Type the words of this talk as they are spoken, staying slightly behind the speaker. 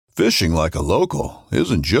Fishing like a local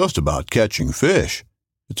isn't just about catching fish.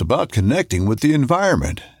 It's about connecting with the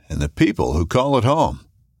environment and the people who call it home.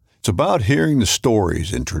 It's about hearing the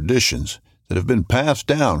stories and traditions that have been passed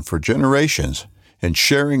down for generations and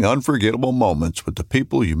sharing unforgettable moments with the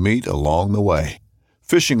people you meet along the way.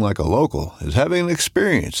 Fishing like a local is having an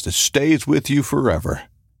experience that stays with you forever.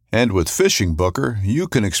 And with Fishing Booker, you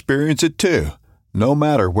can experience it too, no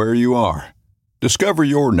matter where you are. Discover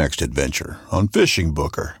your next adventure on Fishing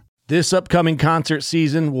Booker. This upcoming concert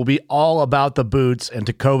season will be all about the boots, and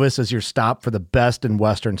Tecovas is your stop for the best in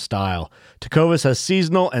Western style. Tecovas has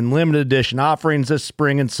seasonal and limited edition offerings this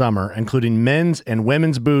spring and summer, including men's and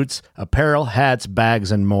women's boots, apparel, hats,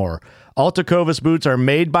 bags, and more. All Tecovas boots are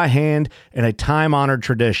made by hand in a time-honored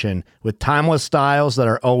tradition with timeless styles that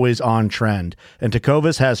are always on trend. And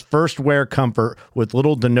Tecovas has first wear comfort with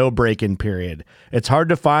little to no break-in period. It's hard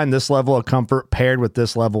to find this level of comfort paired with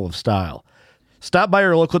this level of style. Stop by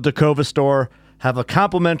your local Tecovas store, have a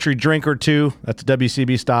complimentary drink or two, that's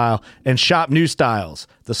WCB style, and shop new styles.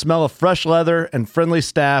 The smell of fresh leather and friendly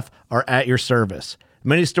staff are at your service.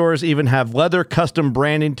 Many stores even have leather custom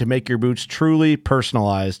branding to make your boots truly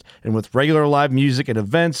personalized. And with regular live music and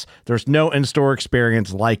events, there's no in-store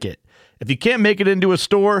experience like it. If you can't make it into a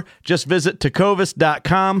store, just visit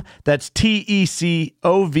tecovas.com. That's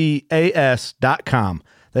TECOVAS.com.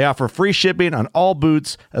 They offer free shipping on all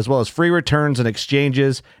boots, as well as free returns and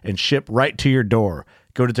exchanges, and ship right to your door.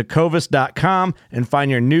 Go to tecovas.com and find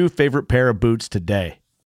your new favorite pair of boots today.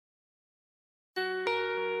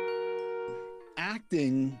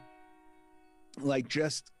 Acting, like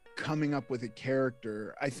just coming up with a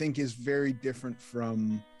character, I think is very different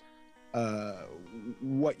from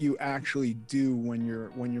what you actually do when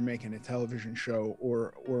you're making a television show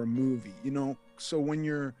or a movie. You know, so when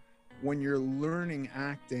you're learning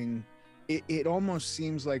acting, it almost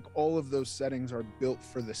seems like all of those settings are built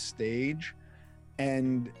for the stage,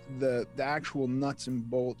 and the actual nuts and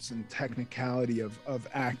bolts and technicality of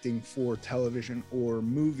acting for television or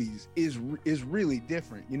movies is really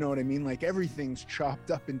different. You know what I mean? Like everything's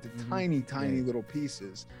chopped up into tiny little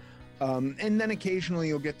pieces. And then occasionally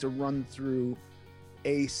you'll get to run through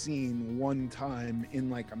a scene one time in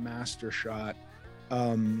like a master shot.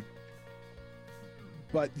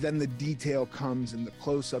 But then the detail comes and the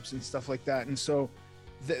close-ups and stuff like that. And so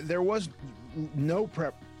there was no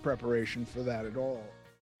preparation for that at all.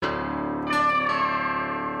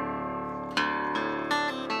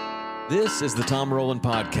 This is the Tom Rowland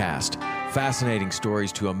Podcast. Fascinating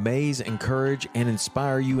stories to amaze, encourage, and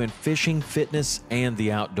inspire you in fishing, fitness, and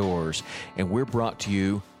the outdoors. And we're brought to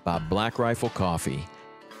you by Black Rifle Coffee.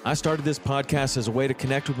 I started this podcast as a way to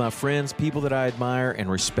connect with my friends, people that I admire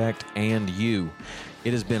and respect, and you.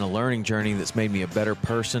 It has been a learning journey that's made me a better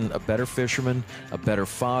person, a better fisherman, a better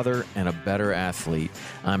father, and a better athlete.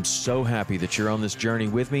 I'm so happy that you're on this journey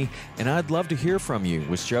with me, and I'd love to hear from you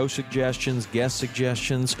with show suggestions, guest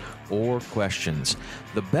suggestions, or questions.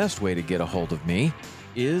 The best way to get a hold of me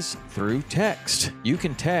is through text. You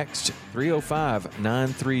can text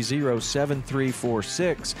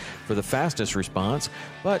 305-930-7346 for the fastest response,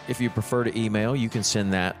 but if you prefer to email, you can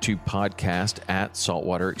send that to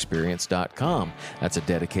podcast@saltwaterexperience.com. That's a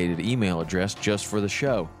dedicated email address just for the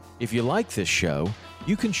show. If you like this show,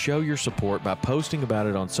 you can show your support by posting about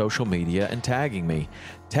it on social media and tagging me.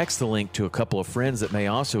 Text the link to a couple of friends that may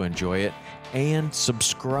also enjoy it, and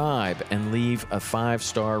subscribe and leave a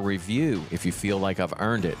 5-star review if you feel like I've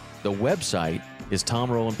earned it. The website is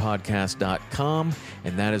TomRowlandPodcast.com,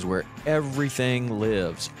 and that is where everything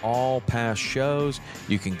lives. All past shows,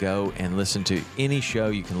 you can go and listen to any show.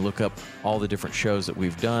 You can look up all the different shows that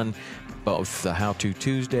we've done, both the How To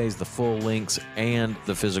Tuesdays, the full links, and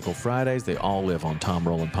the physical Fridays. They all live on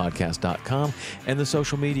TomRowlandPodcast.com. And the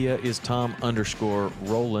social media is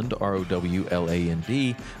Tom_Rowland,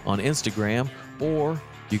 ROWLAND, on Instagram, or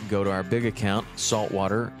you can go to our big account,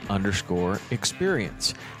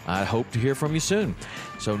 Saltwater_Experience. I hope to hear from you soon.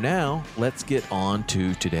 So now, let's get on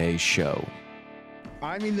to today's show.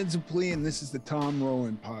 I'm Ethan Zapoli, and this is the Tom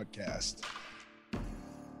Rowland Podcast.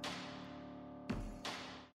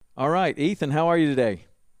 All right, Ethan, how are you today?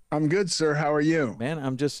 I'm good, sir. How are you? Man,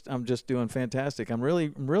 I'm just doing fantastic. I'm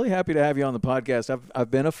really happy to have you on the podcast.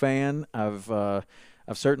 I've been a fan. I've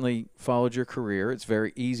certainly followed your career. It's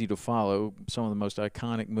very easy to follow some of the most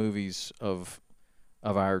iconic movies of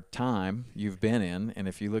our time you've been in, and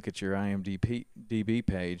if you look at your IMDb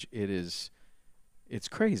page, it's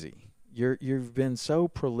crazy. You've been so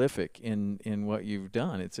prolific in what you've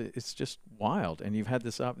done. It's just wild, and you've had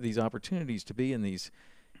these opportunities to be in these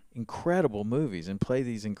incredible movies and play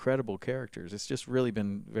these incredible characters. It's just really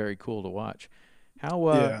been very cool to watch.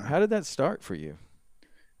 How did that start for you?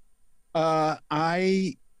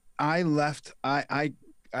 I left.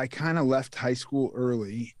 I kind of left high school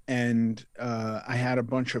early, and I had a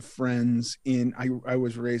bunch of friends in. I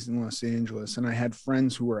was raised in Los Angeles, and I had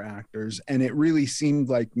friends who were actors, and it really seemed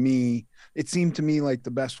like me. It seemed to me like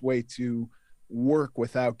the best way to work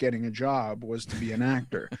without getting a job was to be an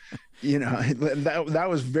actor. That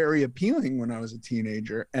was very appealing when I was a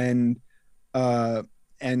teenager, and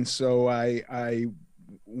so I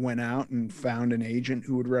went out and found an agent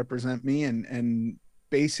who would represent me, and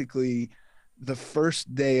basically the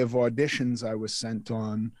first day of auditions I was sent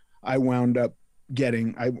on, I wound up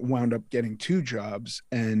getting two jobs,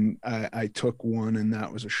 and I took one, and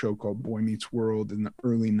that was a show called Boy Meets World in the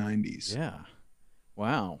early 90s. Yeah.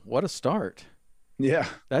 Wow. What a start. Yeah.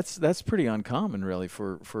 That's pretty uncommon, really,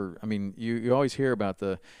 for I mean, you always hear about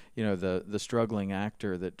the struggling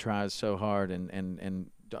actor that tries so hard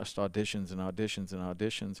and just auditions and auditions and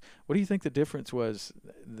auditions. What do you think the difference was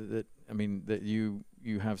that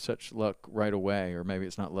you have such luck right away, or maybe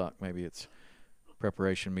it's not luck, maybe it's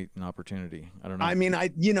preparation meeting opportunity? I don't know. I mean,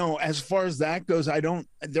 as far as that goes,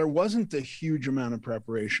 there wasn't a huge amount of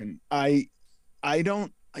preparation.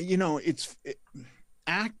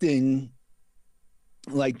 Acting,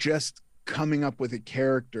 like just coming up with a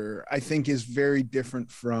character, I think is very different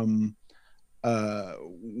from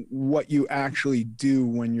what you actually do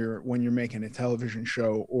when you're making a television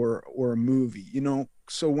show or a movie.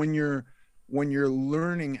 So when you're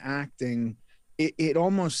learning acting, it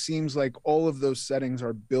almost seems like all of those settings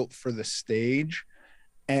are built for the stage,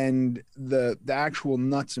 and the actual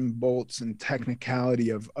nuts and bolts and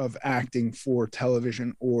technicality of acting for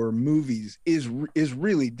television or movies is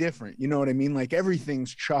really different. You know what I mean? Like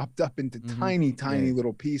everything's chopped up into tiny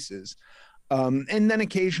little pieces. And then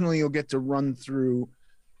occasionally you'll get to run through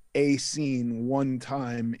a scene one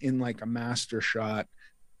time in like a master shot.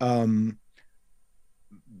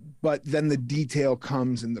 But then the detail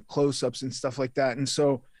comes and the close-ups and stuff like that. And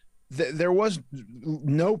so there was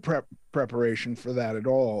no preparation for that at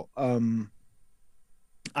all.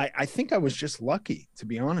 I think I was just lucky, to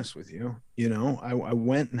be honest with you. I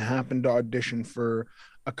went and happened to audition for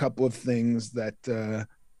a couple of things that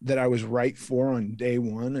I was right for on day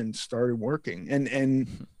one and started working.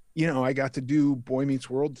 And I got to do Boy Meets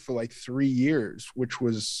World for like 3 years, which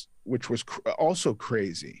was also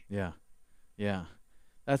crazy. Yeah. Yeah.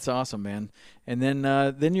 That's awesome, man. And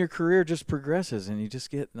then your career just progresses, and you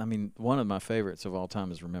just get. I mean, one of my favorites of all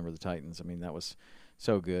time is Remember the Titans. I mean, that was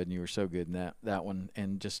so good, and you were so good in that one.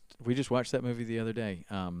 And we just watched that movie the other day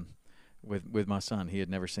with my son. He had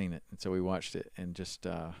never seen it, and so we watched it, and just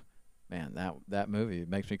man, that movie, it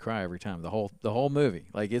makes me cry every time. The whole movie,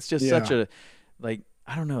 like it's just such a like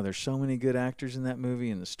I don't know. There's so many good actors in that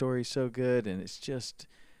movie, and the story's so good, and it's just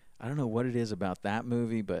I don't know what it is about that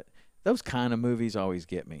movie, but those kind of movies always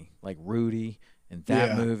get me, like Rudy and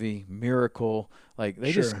that movie, Miracle. Like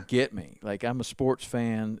they just get me. Like I'm a sports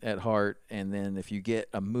fan at heart, and then if you get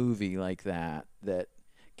a movie like that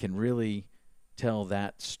can really tell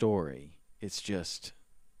that story, it's just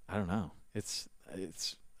I don't know. It's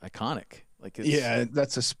iconic. Like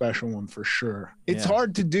that's a special one for sure. It's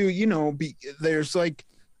hard to do. There's like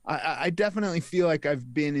I definitely feel like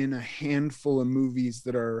I've been in a handful of movies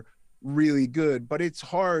that really good, but it's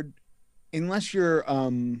hard unless you're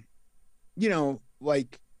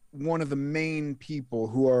like one of the main people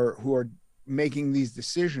who are making these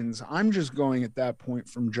decisions. I'm just going at that point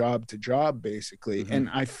from job to job basically. Mm-hmm. And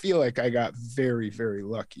I feel like I got very, very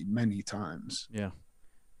lucky many times. Yeah.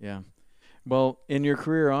 Yeah. Well, in your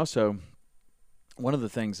career also, one of the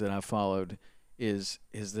things that I followed is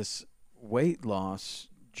this weight loss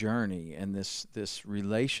journey and this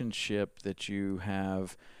relationship that you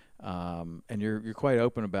have, and you're quite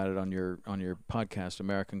open about it on your podcast,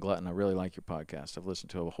 American Glutton. I really like your podcast. I've listened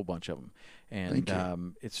to a whole bunch of them, and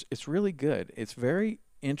it's really good. It's very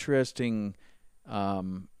interesting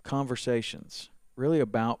conversations, really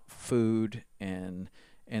about food and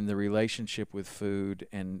the relationship with food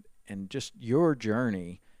and just your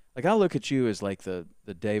journey. Like I look at you as like the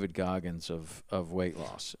David Goggins of weight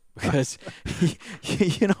loss, because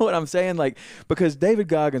you know what I'm saying? Like, because David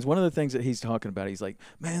Goggins, one of the things that he's talking about, he's like,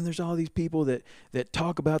 man, there's all these people that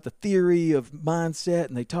talk about the theory of mindset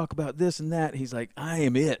and they talk about this and that. He's like, I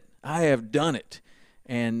am it. I have done it.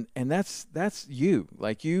 And that's you.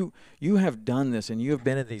 Like you have done this, and you have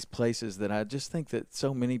been in these places that I just think that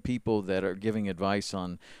so many people that are giving advice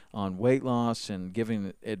on weight loss and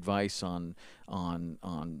giving advice on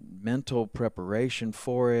mental preparation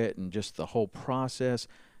for it and just the whole process,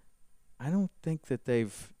 I don't think that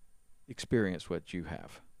they've experienced what you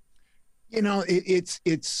have.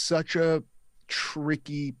 It's such a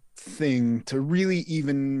tricky thing to really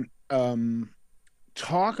even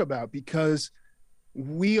talk about, because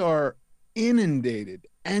we are inundated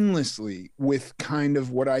endlessly with kind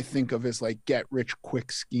of what I think of as like get rich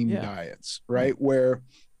quick scheme diets, right? Where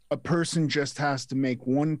a person just has to make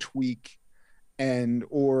one tweak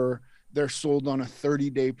or they're sold on a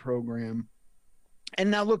 30-day program. And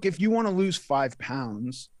now look, if you want to lose 5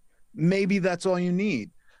 pounds, maybe that's all you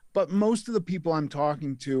need. But most of the people I'm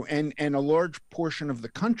talking to, and a large portion of the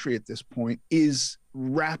country at this point, is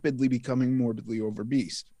rapidly becoming morbidly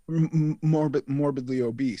obese.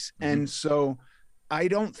 Mm-hmm. And so I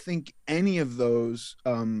don't think any of those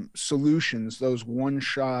solutions, those one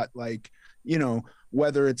shot, like, you know,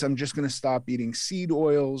 whether it's I'm just going to stop eating seed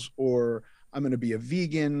oils, or I'm going to be a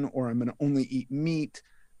vegan, or I'm going to only eat meat,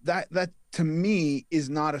 that to me is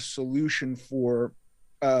not a solution for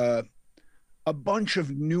a bunch of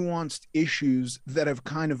nuanced issues that have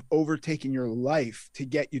kind of overtaken your life to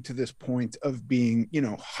get you to this point of being, you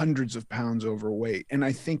know, hundreds of pounds overweight. And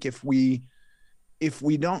I think if we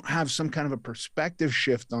don't have some kind of a perspective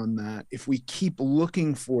shift on that, if we keep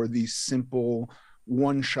looking for these simple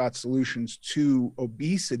one-shot solutions to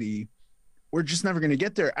obesity, we're just never going to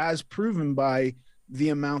get there, as proven by the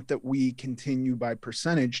amount that we continue by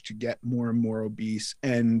percentage to get more and more obese.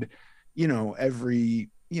 And, you know, every,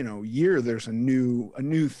 you know, year there's a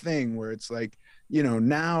new thing where it's like, you know,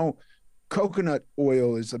 now coconut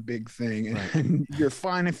oil is a big thing, and you're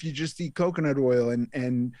fine if you just eat coconut oil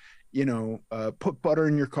and you know, put butter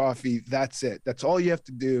in your coffee. That's it. That's all you have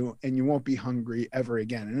to do, and you won't be hungry ever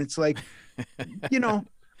again. And it's like, you know,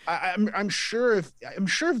 I'm sure if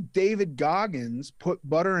David Goggins put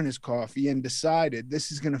butter in his coffee and decided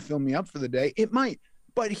this is going to fill me up for the day, it might.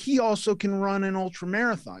 But he also can run an ultra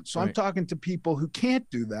marathon. So I'm talking to people who can't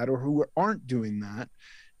do that, or who aren't doing that.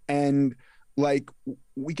 And like,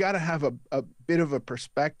 we got to have a bit of a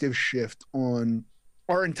perspective shift on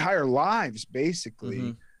our entire lives,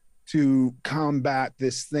 basically, to combat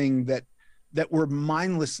this thing that we're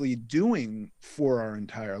mindlessly doing for our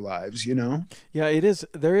entire lives, you know? Yeah, it is.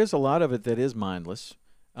 There is a lot of it that is mindless,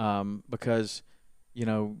 because, you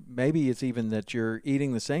know, maybe it's even that you're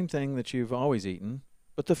eating the same thing that you've always eaten,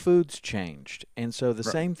 but the food's changed. And so the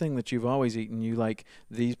same thing that you've always eaten, you like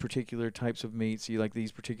these particular types of meats, you like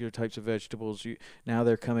these particular types of vegetables. Now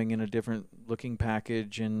they're coming in a different looking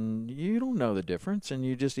package, and you don't know the difference, and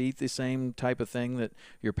you just eat the same type of thing that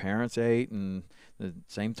your parents ate, and the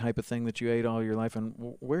same type of thing that you ate all your life. And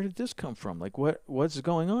where did this come from? Like, what's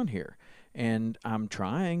going on here? And I'm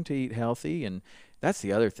trying to eat healthy, and that's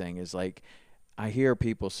the other thing is, like, I hear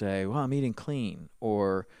people say, well, I'm eating clean,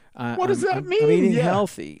 or what does that mean? I'm eating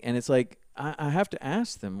healthy. And it's like, I have to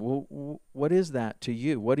ask them, well, what is that to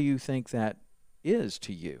you? What do you think that is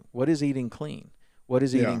to you? What is eating clean? What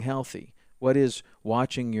is eating healthy? What is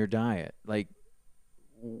watching your diet? Like,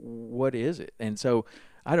 what is it? And so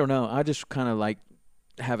I don't know. I just kind of like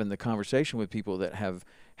having the conversation with people that have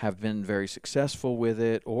been very successful with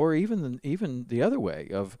it, or even the other way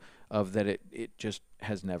of that it just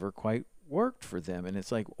has never quite worked for them. And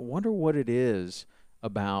it's like, I wonder what it is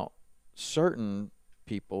about certain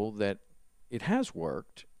people that it has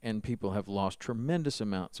worked, and people have lost tremendous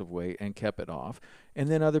amounts of weight and kept it off, and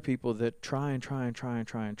then other people that try and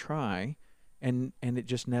it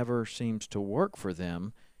just never seems to work for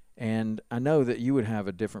them. And I know that you would have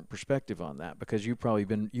a different perspective on that, because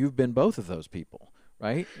you've been both of those people,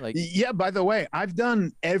 right? Like, yeah, by the way, I've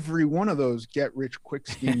done every one of those get rich quick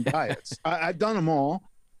scheme diets. I've done them all.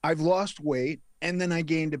 I've lost weight, and then I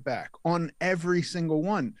gained it back on every single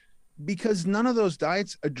one, because none of those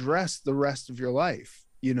diets address the rest of your life,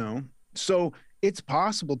 you know? So it's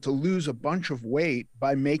possible to lose a bunch of weight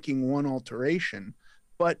by making one alteration,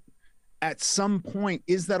 but at some point,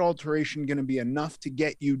 is that alteration going to be enough to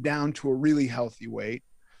get you down to a really healthy weight?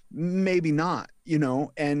 Maybe not, you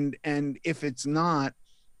know? And if it's not,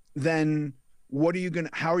 then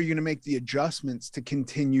how are you going to make the adjustments to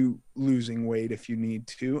continue losing weight if you need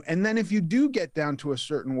to? And then if you do get down to a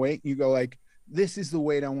certain weight, you go like, this is the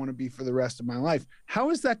weight I want to be for the rest of my life. How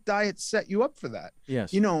has that diet set you up for that?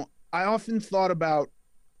 Yes. You know, I often thought about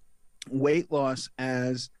weight loss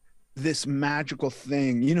as this magical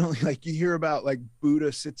thing, you know, like you hear about like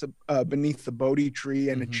Buddha sits beneath the Bodhi tree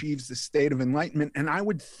and achieves the state of enlightenment. And I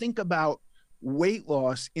would think about weight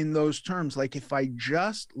loss in those terms. Like, if I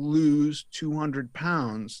just lose 200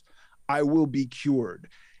 pounds, I will be cured.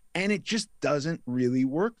 And it just doesn't really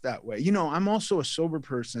work that way. You know, I'm also a sober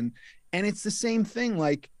person, and it's the same thing.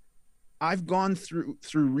 Like, I've gone through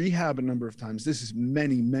rehab a number of times. This is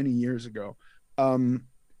many, many years ago.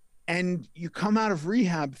 And you come out of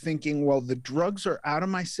rehab thinking, well, the drugs are out of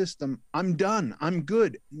my system. I'm done. I'm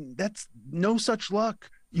good. That's no such luck.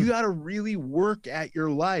 You got to really work at your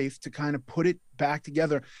life to kind of put it back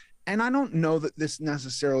together. And I don't know that this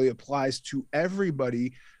necessarily applies to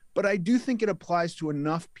everybody, but I do think it applies to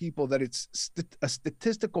enough people that it's a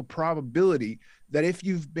statistical probability that if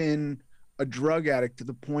you've been a drug addict to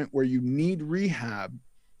the point where you need rehab,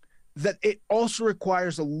 that it also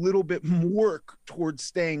requires a little bit more work towards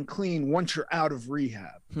staying clean once you're out of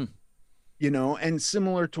rehab. You know, and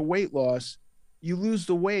similar to weight loss, you lose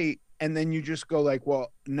the weight and then you just go like,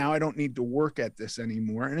 well, now I don't need to work at this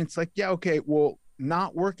anymore. And it's like, yeah, okay, well,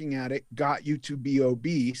 not working at it got you to be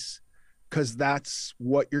obese because that's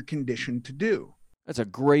what you're conditioned to do. That's a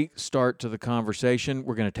great start to the conversation.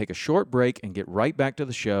 We're going to take a short break and get right back to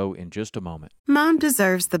the show in just a moment. Mom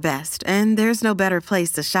deserves the best, and there's no better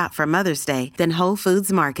place to shop for Mother's Day than Whole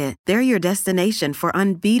Foods Market. They're your destination for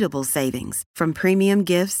unbeatable savings, from premium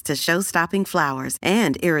gifts to show-stopping flowers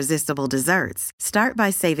and irresistible desserts. Start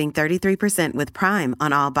by saving 33% with Prime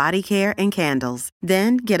on all body care and candles.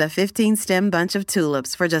 Then get a 15-stem bunch of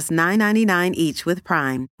tulips for just $9.99 each with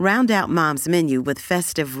Prime. Round out Mom's menu with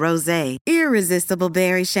festive rosé, irresistible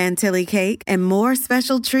berry chantilly cake, and more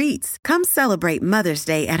special treats. Come celebrate Mother's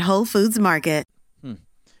Day at Whole Foods Market.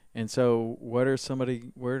 And so what are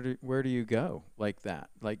where do you go like that?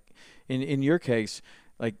 Like in your case,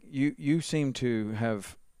 like you seem to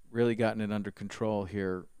have really gotten it under control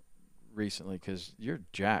here recently because you're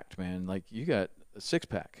jacked, man. Like you got a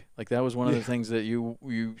six-pack. Like that was one of the things that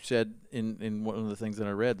you said in one of the things that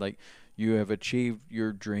I read, like you have achieved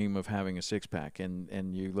your dream of having a six-pack,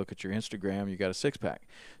 and you look at your Instagram, you got a six-pack.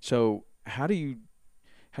 So how do you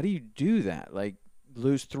do that? Like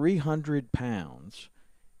lose 300 pounds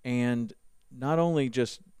and not only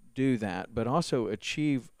just do that, but also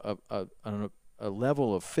achieve a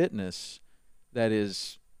level of fitness that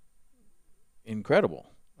is incredible.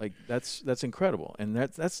 Like that's incredible, and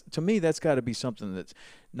that's to me that's got to be something that's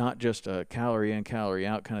not just a calorie in, calorie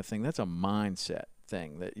out kind of thing. That's a mindset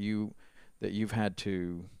thing that you've had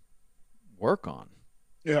to work on.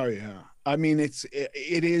 Oh yeah, I mean it's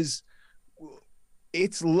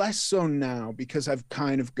less so now because I've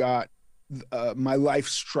kind of got my life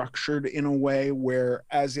structured in a way where,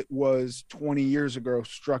 as it was 20 years ago,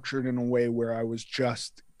 structured in a way where I was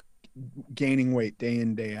just gaining weight day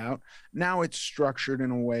in, day out. Now it's structured in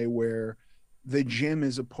a way where the gym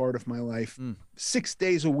is a part of my life 6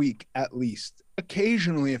 days a week at least.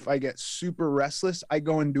 Occasionally, if I get super restless, I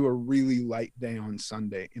go and do a really light day on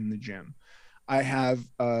Sunday in the gym. I have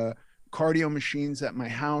cardio machines at my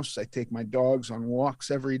house. I take my dogs on walks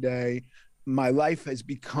every day. My life has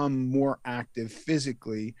become more active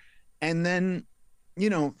physically. And then, you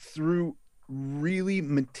know, through really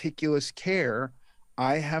meticulous care,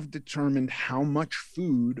 I have determined how much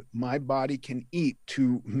food my body can eat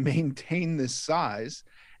to maintain this size.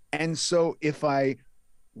 And so if I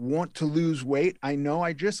want to lose weight, I know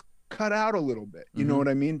I just cut out a little bit, you know what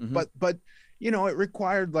I mean? But, you know, it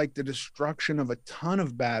required like the destruction of a ton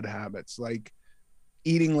of bad habits, like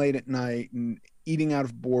eating late at night and eating out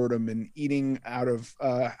of boredom and eating out of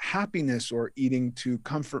happiness or eating to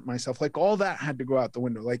comfort myself. Like all that had to go out the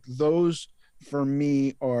window. Like those for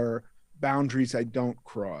me are boundaries I don't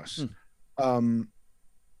cross. And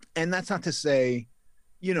that's not to say,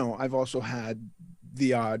 you know, I've also had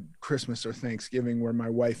the odd Christmas or Thanksgiving where my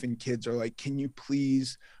wife and kids are like, can you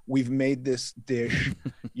please, we've made this dish,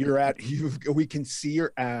 we can see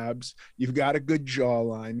your abs, you've got a good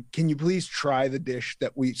jawline, can you please try the dish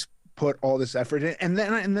that we put all this effort in? And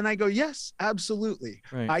then I go, yes, absolutely.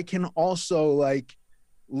 Right. I can also like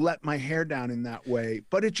let my hair down in that way,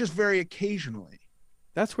 but it's just very occasionally.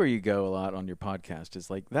 That's where you go a lot on your podcast, is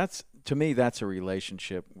like, that's, to me, that's a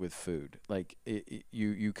relationship with food. Like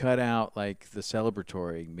you cut out like the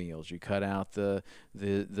celebratory meals, you cut out the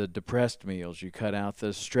depressed meals, you cut out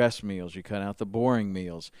the stress meals, you cut out the boring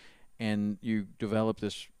meals, and you develop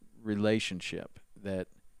this relationship that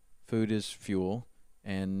food is fuel.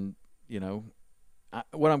 And, you know,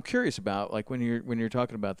 what I'm curious about, like when you're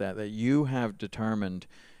talking about that you have determined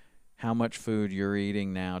how much food you're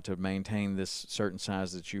eating now to maintain this certain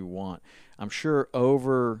size that you want. I'm sure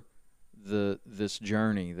over this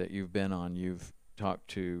journey that you've been on, you've talked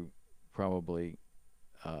to probably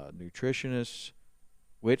nutritionists,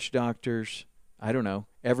 witch doctors, I don't know,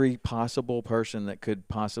 every possible person that could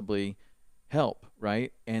possibly help,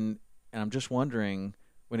 right? And I'm just wondering,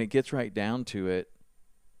 when it gets right down to it,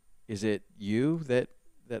 is it you that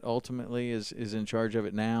ultimately is in charge of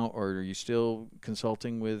it now, or are you still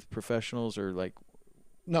consulting with professionals, or like?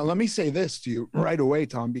 No, let me say this to you right away,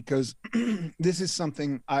 Tom, because this is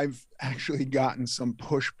something I've actually gotten some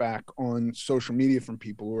pushback on social media from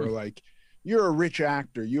people who are like, you're a rich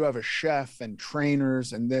actor, you have a chef and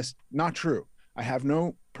trainers and this. Not true. I have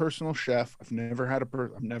no personal chef. I've never had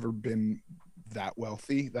I've never been that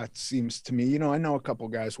wealthy. That seems to me, you know, I know a couple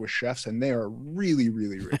guys with chefs and they are really,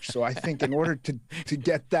 really rich. So I think in order to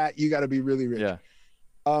get that, you got to be really rich. Yeah.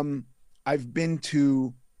 I've been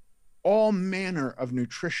to all manner of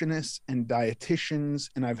nutritionists and dietitians,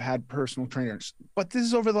 and I've had personal trainers, but this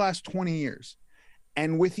is over the last 20 years.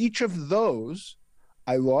 And with each of those,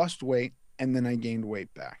 I lost weight and then I gained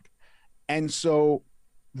weight back. And so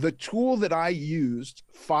the tool that I used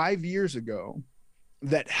 5 years ago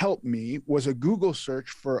that helped me was a Google search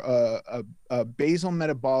for a basal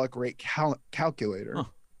metabolic rate calculator. Huh.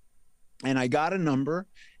 And I got a number,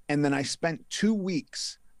 and then I spent 2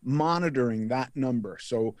 weeks monitoring that number.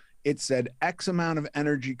 So it said X amount of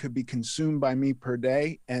energy could be consumed by me per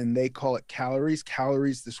day, and they call it calories.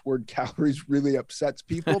 Calories, this word calories really upsets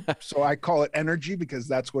people. So I call it energy because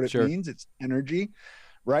that's what it means. It's energy,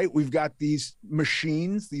 right? We've got these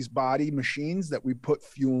machines, these body machines that we put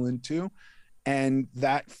fuel into, and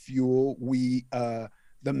that fuel, the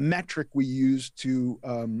metric we use to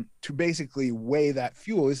basically weigh that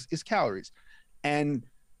fuel is calories. And,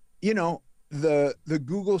 you know, the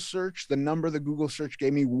Google search, the number the Google search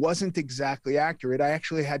gave me wasn't exactly accurate. I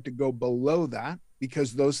actually had to go below that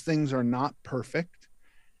because those things are not perfect.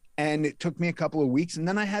 And it took me a couple of weeks. And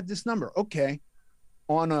then I had this number. Okay,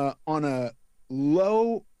 on a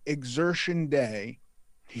low exertion day,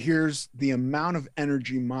 here's the amount of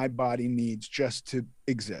energy my body needs just to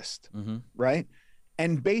exist, right?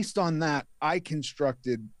 And based on that, I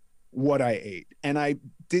constructed what I ate. And I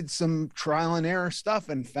did some trial and error stuff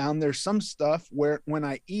and found there's some stuff where when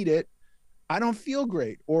I eat it, I don't feel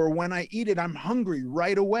great. Or when I eat it, I'm hungry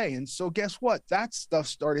right away. And so guess what? That stuff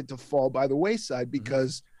started to fall by the wayside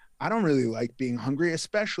because I don't really like being hungry,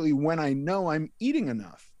 especially when I know I'm eating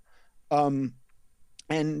enough. And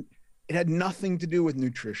it had nothing to do with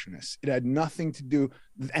nutritionists. It had nothing to do.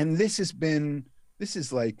 And this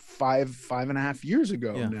is like five and a half years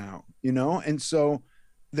ago now, you know? And so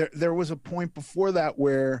there was a point before that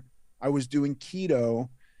where I was doing keto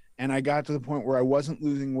and I got to the point where I wasn't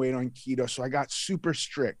losing weight on keto. So I got super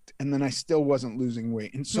strict and then I still wasn't losing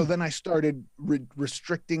weight. And so then I started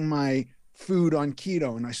restricting my food on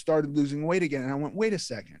keto and I started losing weight again. And I went, wait a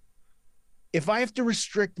second. If I have to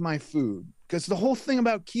restrict my food, because the whole thing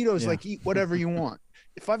about keto is like, eat whatever you want.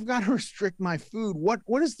 If I've got to restrict my food,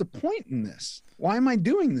 what is the point in this? Why am I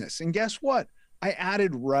doing this? And guess what? I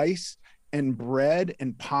added rice and bread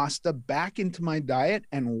and pasta back into my diet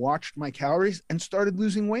and watched my calories and started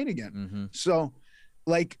losing weight again. So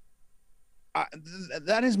like,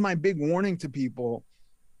 that is my big warning to people,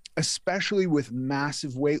 especially with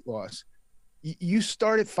massive weight loss. You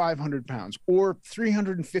start at 500 pounds or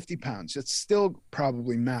 350 pounds. It's still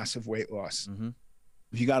probably massive weight loss.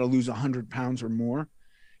 If you got to lose 100 pounds or more,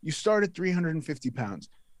 you start at 350 pounds.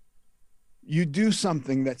 You do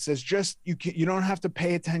something that says you don't have to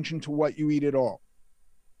pay attention to what you eat at all.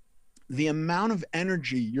 The amount of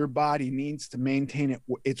energy your body needs to maintain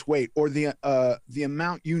its weight, or the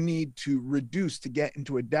amount you need to reduce to get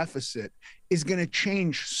into a deficit, is going to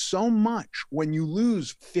change so much when you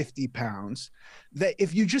lose 50 pounds that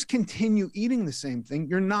if you just continue eating the same thing,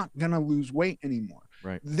 you're not going to lose weight anymore.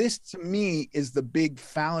 Right. This to me is the big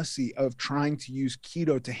fallacy of trying to use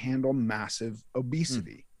keto to handle massive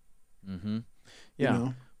obesity. Yeah, you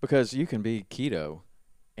know? Because you can be keto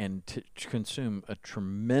and consume a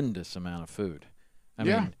tremendous amount of food. I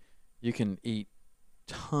mean, you can eat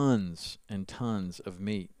tons and tons of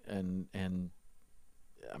meat, and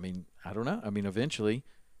I mean, I don't know. I mean, eventually,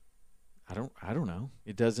 I don't know.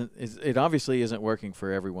 It obviously isn't working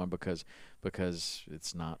for everyone because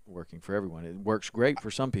it's not working for everyone. It works great for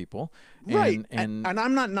some people, right? And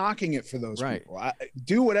I'm not knocking it for those people.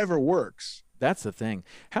 Do whatever works. That's the thing.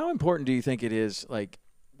 How important do you think it is, like,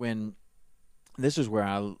 when this is where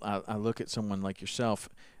I look at someone like yourself,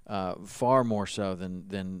 far more so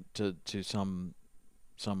than to some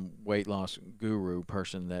weight loss guru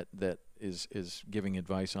person that is giving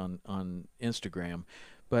advice on Instagram,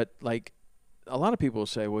 but like a lot of people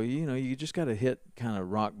say, well, you know, you just got to hit kind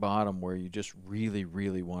of rock bottom where you just really,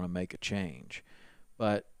 really want to make a change.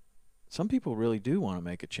 But some people really do want to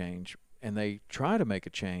make a change, and they try to make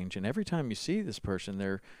a change, and every time you see this person,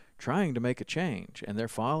 they're trying to make a change, and they're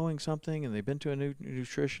following something, and they've been to a new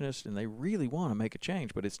nutritionist, and they really want to make a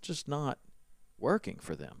change, but it's just not working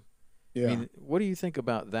for them. Yeah. I mean, what do you think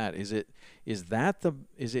about that? Is it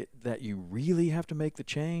that you really have to make the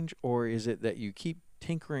change, or is it that you keep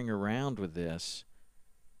tinkering around with this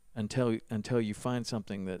until you find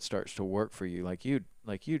something that starts to work for you, like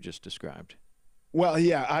you just described? Well,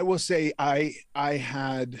 yeah, I will say I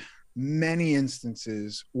had many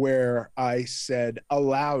instances where I said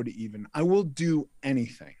aloud, even, I will do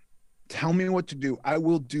anything. Tell me what to do. I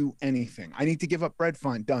will do anything. I need to give up bread.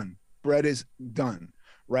 Fine, done. Bread is done,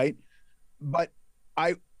 right? But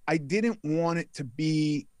I I didn't want it to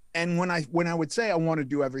be. And when I would say I want to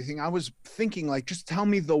do everything, I was thinking like, just tell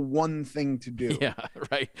me the one thing to do. Yeah,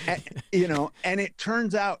 right. And it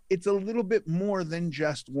turns out it's a little bit more than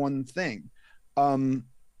just one thing. I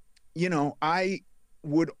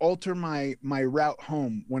would alter my route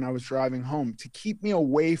home when I was driving home to keep me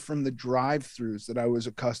away from the drive-throughs that I was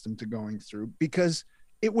accustomed to going through, because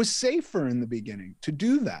it was safer in the beginning to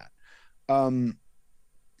do that. And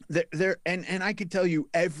I could tell you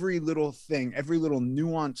every little thing, every little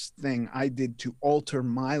nuanced thing I did to alter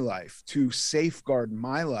my life, to safeguard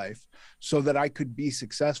my life so that I could be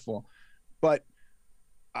successful. But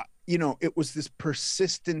it was this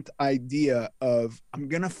persistent idea of, I'm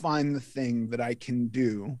going to find the thing that I can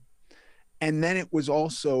do. And then it was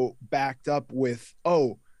also backed up with,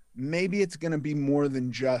 maybe it's going to be more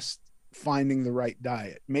than just finding the right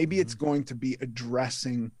diet. Maybe it's going to be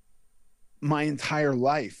addressing my entire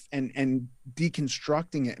life and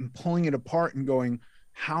deconstructing it and pulling it apart and going,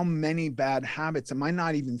 how many bad habits am I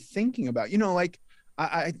not even thinking about? Like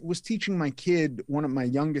I was teaching my kid, one of my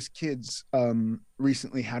youngest kids,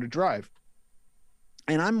 recently how to drive.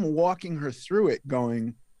 And I'm walking her through it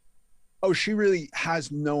going, she really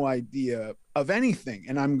has no idea of anything.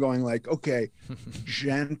 And I'm going like, okay,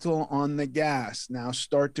 gentle on the gas. Now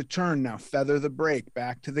start to turn. Now feather the brake,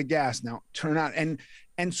 back to the gas. Now turn out.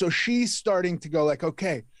 And so she's starting to go like,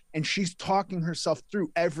 okay. And she's talking herself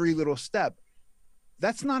through every little step.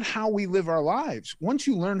 That's not how we live our lives. Once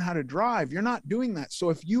you learn how to drive, you're not doing that. So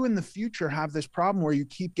if you in the future have this problem where you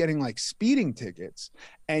keep getting like speeding tickets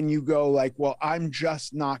and you go like, well, I'm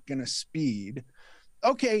just not going to speed.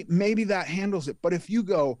 Okay, maybe that handles it. But if you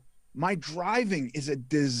go, my driving is a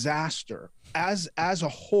disaster as a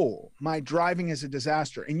whole, my driving is a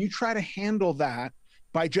disaster, and you try to handle that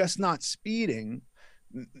by just not speeding,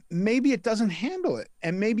 maybe it doesn't handle it.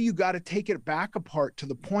 And maybe you got to take it back apart to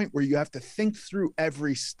the point where you have to think through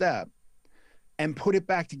every step and put it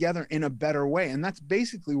back together in a better way. And that's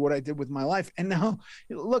basically what I did with my life. And now,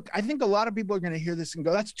 look, I think a lot of people are going to hear this and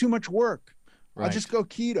go, that's too much work. Right. I'll just go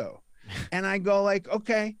keto. And I go like,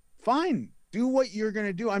 okay, fine. Do what you're going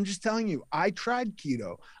to do. I'm just telling you, I tried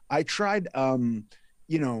keto. I tried,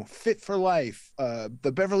 Fit for Life,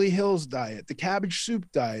 the Beverly Hills diet, the cabbage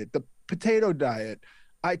soup diet, the potato diet.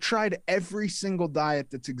 I tried every single diet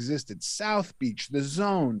that's existed, South Beach, The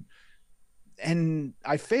Zone, and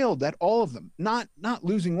I failed at all of them. Not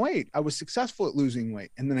losing weight. I was successful at losing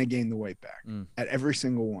weight, and then I gained the weight back at every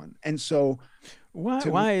single one. And so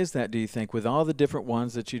why is that, do you think, with all the different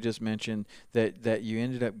ones that you just mentioned, that you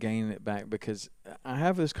ended up gaining it back? Because I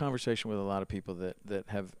have this conversation with a lot of people that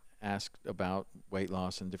have asked about weight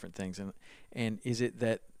loss and different things, and is it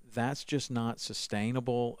that's just not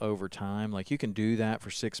sustainable over time? Like, you can do that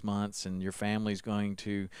for 6 months and your family's going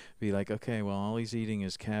to be like, okay, well, all he's eating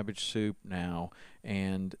is cabbage soup now,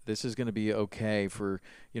 and this is going to be okay for,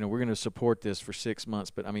 we're going to support this for 6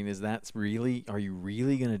 months. But I mean, are you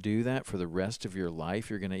really going to do that for the rest of your life?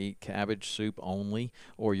 You're going to eat cabbage soup only,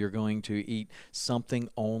 or you're going to eat something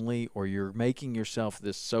only, or you're making yourself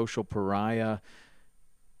this social pariah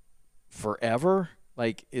forever?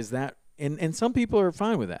 Like, is that, and some people are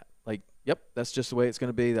fine with that. Like, yep, that's just the way it's going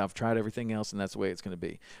to be. I've tried everything else, and that's the way it's going to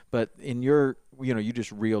be. But in your, you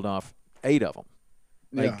just reeled off 8 of them.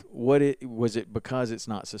 Like, was it because it's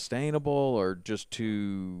not sustainable, or just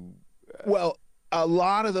too? Well, a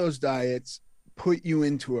lot of those diets put you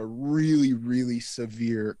into a really, really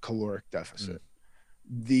severe caloric deficit.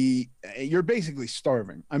 You're basically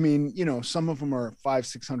starving. I mean, some of them are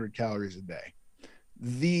 500-600 calories a day.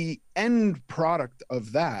 The end product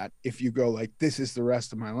of that, if you go like, this is the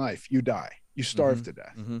rest of my life, you die, you starve to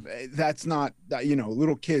death. That's not,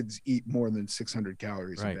 little kids eat more than 600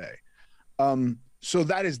 calories a day. So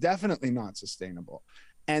that is definitely not sustainable.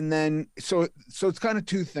 And then, so it's kind of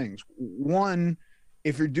two things. One,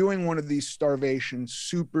 if you're doing one of these starvation,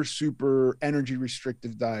 super, super energy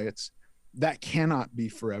restrictive diets, that cannot be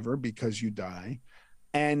forever because you die.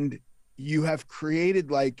 And you have created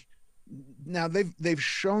now they've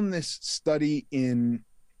shown this study in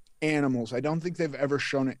animals. I don't think they've ever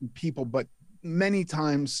shown it in people, but many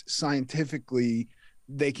times scientifically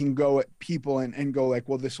they can go at people and go like,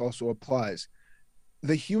 well, this also applies.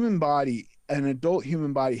 The human body, an adult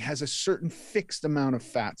human body, has a certain fixed amount of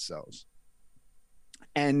fat cells.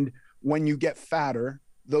 And when you get fatter,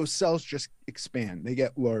 those cells just expand, they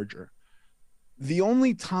get larger. The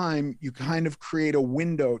only time you kind of create a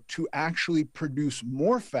window to actually produce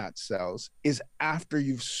more fat cells is after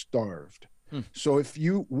you've starved. So if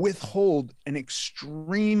you withhold an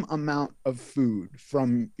extreme amount of food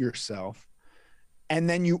from yourself, and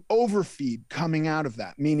then you overfeed coming out of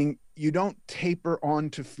that, meaning you don't taper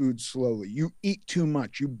onto food slowly, you eat too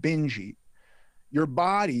much, you binge eat, your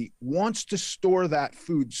body wants to store that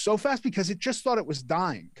food so fast because it just thought it was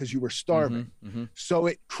dying because you were starving. So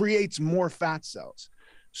it creates more fat cells.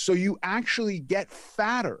 So you actually get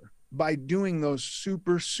fatter by doing those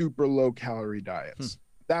super, super low calorie diets.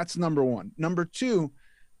 That's number one. Number two,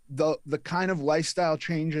 the kind of lifestyle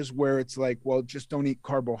changes where it's like, well, just don't eat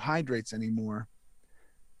carbohydrates anymore.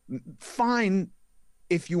 Fine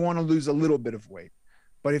if you want to lose a little bit of weight.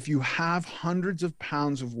 But if you have hundreds of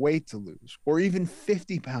pounds of weight to lose, or even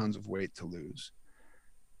 50 pounds of weight to lose,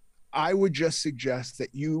 I would just suggest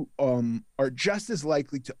that you are just as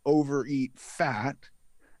likely to overeat fat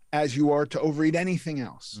as you are to overeat anything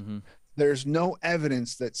else. There's no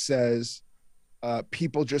evidence that says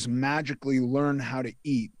people just magically learn how to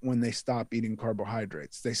eat when they stop eating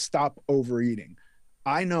carbohydrates. They stop overeating.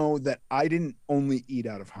 I know that I didn't only eat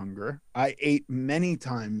out of hunger. I ate many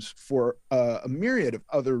times for a myriad of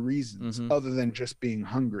other reasons other than just being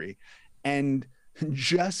hungry. And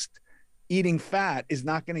just eating fat is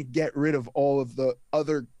not going to get rid of all of the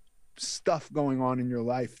other stuff going on in your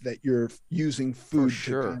life that you're using food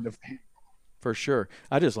to kind of handle. For sure.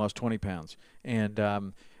 I just lost 20 pounds. And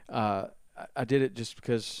I did it just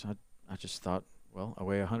because I just thought, well, I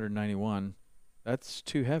weigh 191. That's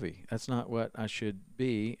too heavy. That's not what I should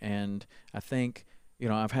be. And I think,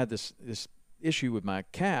 I've had this issue with my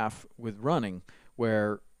calf with running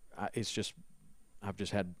where I've just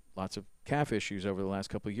had lots of calf issues over the last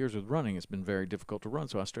couple of years with running. It's been very difficult to run.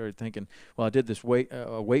 So I started thinking, well, I did this weight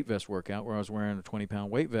vest workout where I was wearing a 20-pound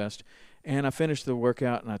weight vest, and I finished the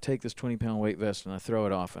workout and I take this 20-pound weight vest and I throw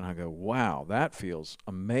it off and I go, wow, that feels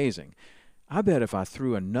amazing. I bet if I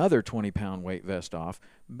threw another 20-pound weight vest off,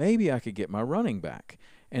 maybe I could get my running back.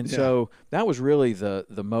 And so that was really the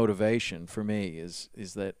motivation for me is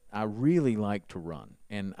that I really like to run,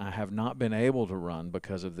 and I have not been able to run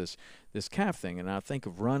because of this calf thing. And I think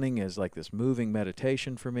of running as like this moving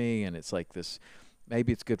meditation for me, and it's like this,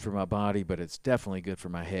 maybe it's good for my body, but it's definitely good for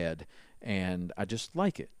my head. And I just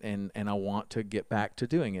like it, and I want to get back to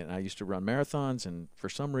doing it. And I used to run marathons, and for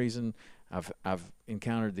some reason I've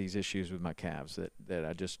encountered these issues with my calves that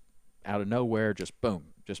I just out of nowhere just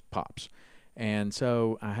pops. And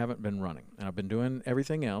so I haven't been running, and I've been doing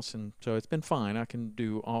everything else, and so it's been fine. I can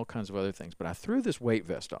do all kinds of other things, but I threw this weight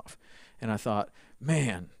vest off, and I thought,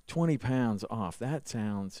 man, 20 pounds off, that's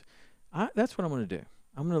what I'm going to do.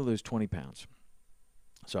 I'm going to lose 20 pounds.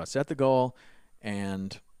 So I set the goal,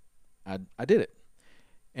 and I did it.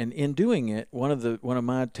 And in doing it, one of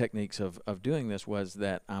my techniques of doing this was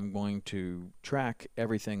that I'm going to track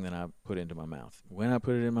everything that I put into my mouth, when I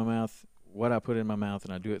put it in my mouth, what I put in my mouth,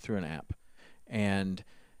 and I do it through an app. And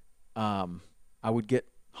I would get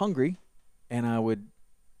hungry, and I would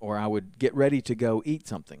get ready to go eat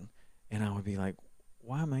something, and I would be like,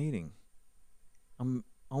 why am I eating? I'm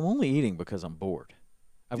only eating because I'm bored.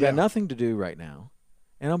 I've got nothing to do right now,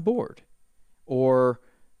 and I'm bored. Or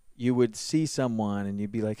you would see someone and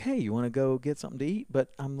you'd be like, hey, you want to go get something to eat? But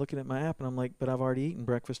I'm looking at my app and I'm like, but I've already eaten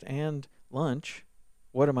breakfast and lunch.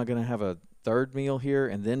 What, am I going to have a third meal here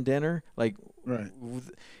and then dinner? Like, right.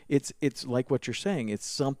 It's like what you're saying. It's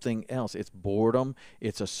something else. It's boredom.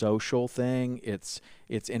 It's a social thing. It's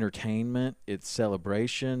entertainment. It's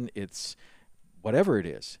celebration. It's whatever it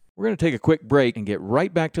is. We're going to take a quick break and get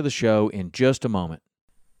right back to the show in just a moment.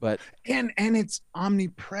 But and it's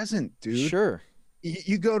omnipresent, dude. Sure.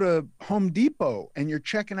 You go to Home Depot and you're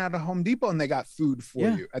checking out of Home Depot and they got food for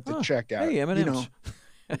you at the checkout. Hey, M&Ms.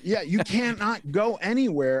 You cannot go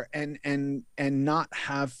anywhere and not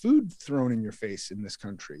have food thrown in your face in this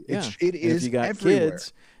country. It is if you got everywhere.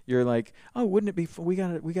 Kids, you're like, oh, wouldn't it be fun? We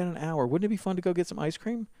got an hour. Wouldn't it be fun to go get some ice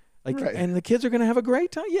cream? Like, right. And the kids are going to have a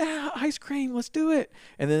great time. Yeah, ice cream. Let's do it.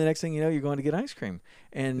 And then the next thing you know, you're going to get ice cream.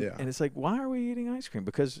 And it's like, why are we eating ice cream?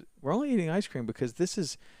 Because we're only eating ice cream because this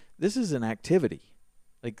is an activity.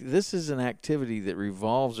 Like, this is an activity that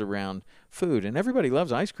revolves around food, and everybody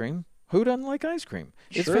loves ice cream. Who doesn't like ice cream?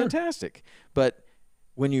 It's fantastic. But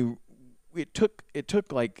when it took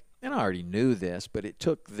like, and I already knew this, but it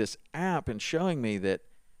took this app and showing me that,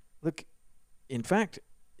 look, in fact,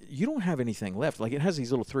 you don't have anything left. Like, it has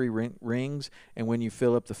these little 3 rings, and when you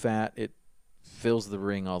fill up the fat, it fills the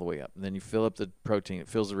ring all the way up. And then you fill up the protein, it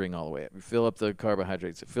fills the ring all the way up. You fill up the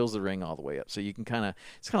carbohydrates, it fills the ring all the way up. So you can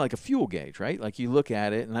it's kind of like a fuel gauge, right? Like, you look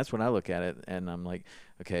at it, and that's when I look at it, and I'm like,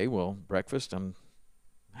 okay, well, breakfast, I'm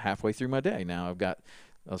halfway through my day. Now I've got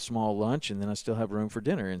a small lunch, and then I still have room for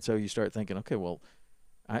dinner. And so you start thinking, okay, well,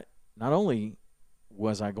 I not only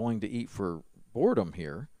was I going to eat for boredom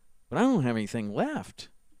here, but I don't have anything left.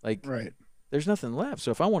 Like, Right. there's nothing left.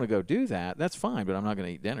 So if I want to go do that, that's fine, but I'm not going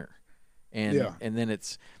to eat dinner. And and then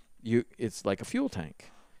it's like a fuel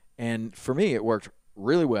tank. And for me, it worked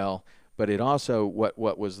really well. But it also, what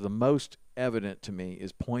was the most evident to me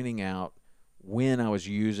is pointing out when I was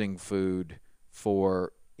using food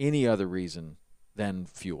for any other reason than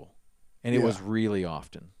fuel. And it was really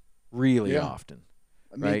often. Really often.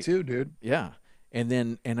 Me right? too, dude. Yeah.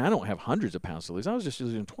 And I don't have hundreds of pounds to lose. I was just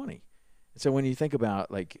losing 20. And so when you think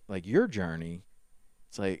about like your journey,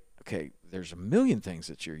 it's like, okay, there's a million things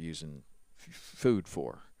that you're using food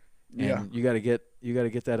for. And you got to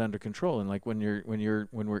get that under control. And like when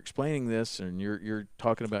we're explaining this and you're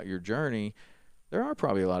talking about your journey, there are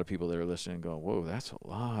probably a lot of people that are listening and going, "Whoa, that's a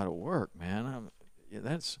lot of work, man.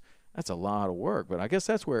 That's a lot of work." But I guess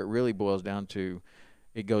that's where it really boils down to.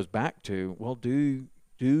 It goes back to, well, do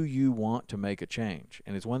you want to make a change?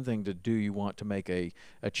 And it's one thing to do you want to make a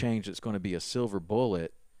change that's going to be a silver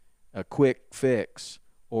bullet, a quick fix,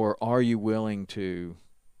 or are you willing to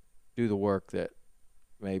do the work that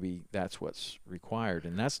maybe that's what's required?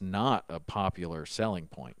 And that's not a popular selling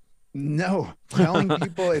point. No, telling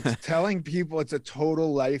people it's a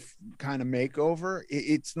total life kind of makeover.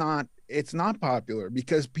 It's not popular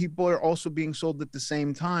because people are also being sold at the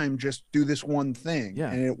same time. Just do this one thing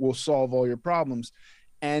and it will solve all your problems.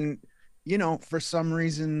 And, for some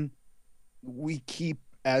reason we keep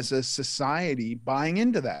as a society buying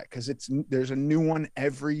into that because there's a new one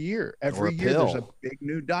every year. Every year there's a big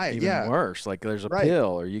new diet. Even worse, like there's a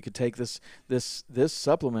pill, or you could take this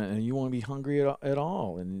supplement and you won't be hungry at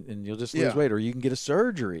all, and you'll just lose weight, or you can get a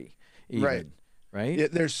surgery. Even, right? Yeah,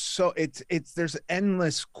 there's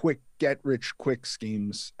endless get rich quick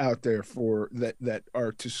schemes out there for that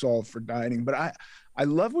are to solve for dieting. But I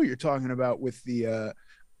love what you're talking about with the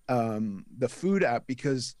food app,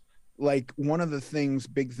 because like one of the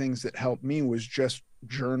big things that helped me was just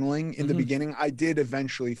journaling in the beginning. I did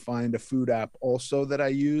eventually find a food app also that I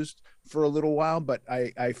used for a little while, but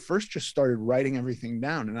I first just started writing everything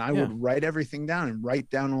down, and I would write everything down and write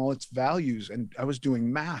down all its values. And I was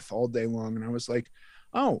doing math all day long. And I was like,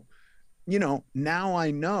 oh, now I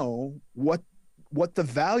know what the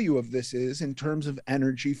value of this is in terms of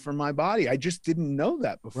energy for my body. I just didn't know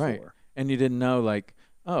that before. Right. And you didn't know, like,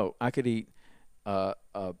 oh, I could eat a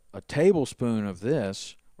tablespoon of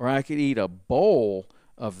this, or I could eat a bowl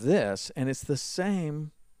of this, and it's the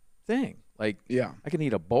same thing. Like, I can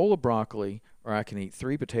eat a bowl of broccoli, or I can eat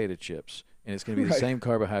 3 potato chips, and it's going to be the same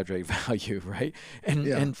carbohydrate value, right?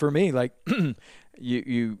 And for me, like,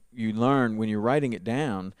 you learn when you're writing it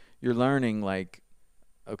down, you're learning, like,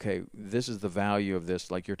 okay, this is the value of this,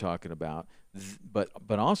 like you're talking about. But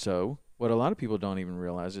also, what a lot of people don't even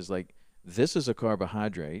realize is, like, this is a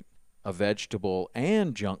carbohydrate, a vegetable,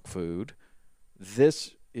 and junk food.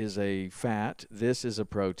 This is a fat. This is a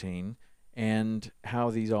protein. And how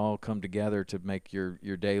these all come together to make your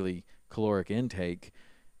daily caloric intake.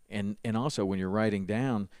 And also, when you're writing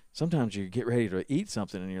down, sometimes you get ready to eat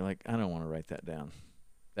something and you're like, I don't want to write that down.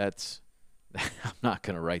 I'm not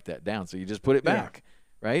going to write that down. So you just put it back,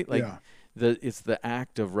 right? Like it's the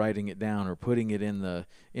act of writing it down or putting it in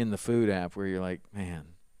the food app where you're like, man,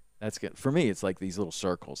 that's good. For me, it's like these little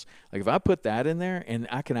circles. Like if I put that in there, and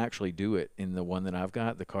I can actually do it in the one that I've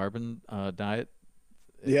got, the Carbon Diet.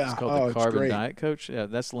 It's called the Carbon Diet Coach. Yeah,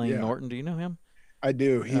 that's Lane Norton. Do you know him? I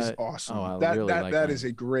do. He's awesome. That is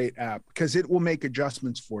a great app because it will make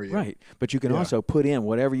adjustments for you. Right. But you can also put in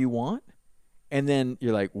whatever you want, and then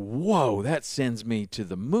you're like, whoa, that sends me to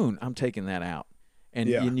the moon. I'm taking that out. And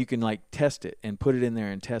you can like test it and put it in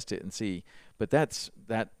there and test it and see. But that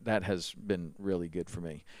has been really good for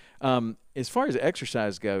me. As far as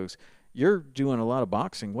exercise goes, you're doing a lot of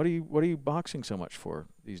boxing. What are you boxing so much for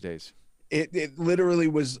these days? It literally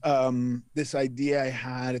was this idea I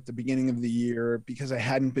had at the beginning of the year because I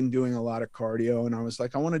hadn't been doing a lot of cardio, and I was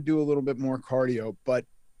like, I want to do a little bit more cardio, but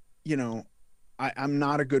I'm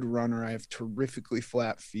not a good runner. I have terrifically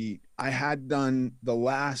flat feet. I had done the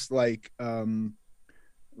last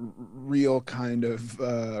real kind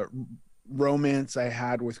of romance I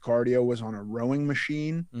had with cardio was on a rowing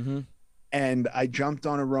machine. Mm-hmm. And I jumped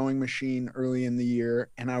on a rowing machine early in the year,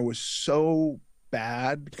 and I was so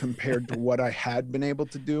bad compared to what I had been able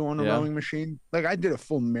to do on a rowing machine. Like I did a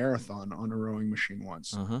full marathon on a rowing machine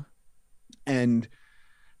once. And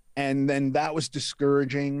then that was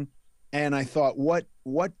discouraging. And I thought, what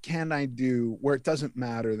can I do where it doesn't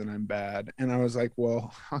matter that I'm bad? And I was like,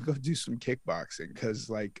 well, I'll go do some kickboxing because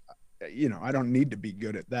like I don't need to be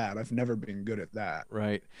good at that. I've never been good at that.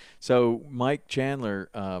 Right. So Mike Chandler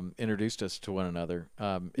introduced us to one another.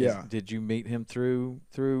 Did you meet him through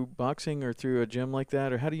boxing or through a gym like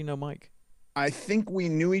that, or how do you know Mike? I think we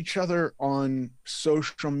knew each other on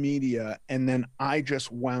social media, and then I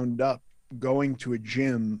just wound up going to a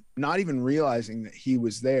gym, not even realizing that he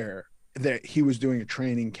was there, that he was doing a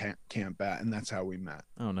training camp at, and that's how we met.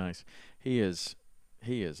 Oh, nice. He is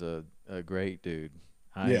a great dude.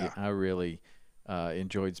 I really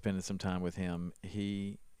enjoyed spending some time with him.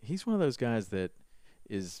 He's one of those guys that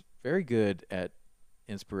is very good at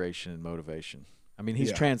inspiration and motivation. I mean,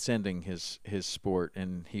 he's transcending his sport,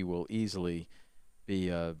 and he will easily be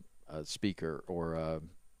a speaker or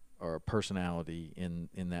a personality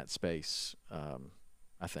in that space.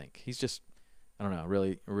 I think he's just, I don't know,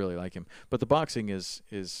 really like him. But the boxing is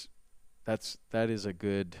that is a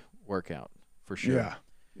good workout for sure.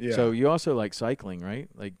 Yeah. So you also like cycling, right?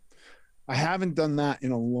 Like, I haven't done that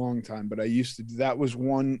in a long time, but I used to. That was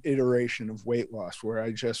one iteration of weight loss where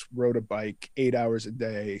I just rode a bike 8 hours a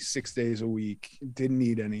day, 6 days a week, didn't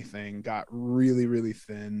eat anything, got really, really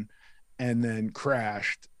thin, and then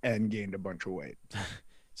crashed and gained a bunch of weight.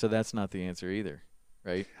 So that's not the answer either,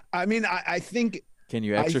 right? I mean, I think. Can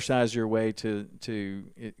you exercise your way to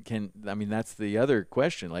I mean, that's the other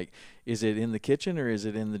question. Like, is it in the kitchen or is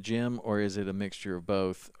it in the gym or is it a mixture of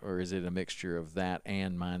both or is it a mixture of that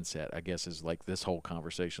and mindset? I guess is like this whole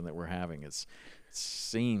conversation that we're having. It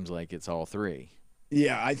seems like it's all three.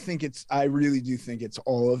 Yeah, I really do think it's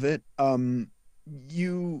all of it.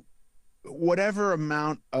 Whatever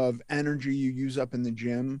amount of energy you use up in the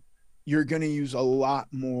gym, you're going to use a lot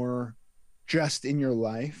more just in your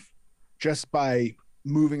life, just by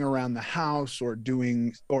moving around the house or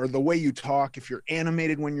the way you talk. If you're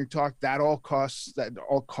animated when you talk, that all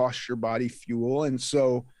costs your body fuel. And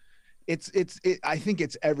so I think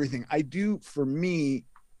it's everything. For me,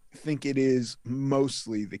 think it is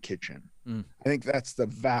mostly the kitchen. I think that's the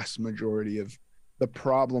vast majority of the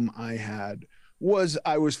problem I had.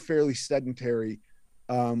 I was fairly sedentary,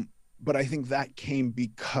 but I think that came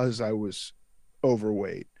because I was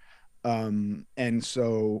overweight. And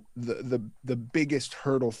so the biggest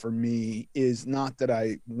hurdle for me is not that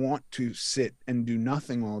I want to sit and do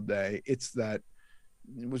nothing all day. It's that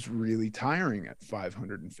it was really tiring at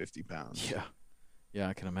 550 pounds. Yeah,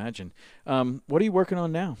 I can imagine. What are you working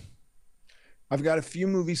on now? I've got a few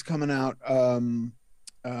movies coming out.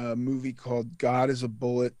 A movie called God is a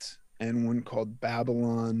Bullet, and one called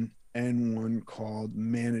Babylon, and one called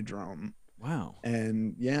Manodrome. Wow.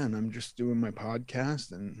 And I'm just doing my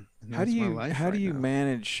podcast and that's my life. How do you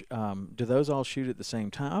manage, do those all shoot at the same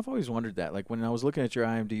time? I've always wondered that. Like when I was looking at your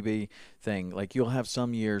IMDb thing, like you'll have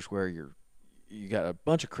some years where you got a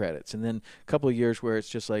bunch of credits and then a couple of years where it's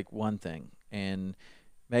just like one thing. And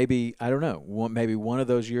maybe, I don't know, maybe one of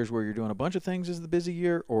those years where you're doing a bunch of things is the busy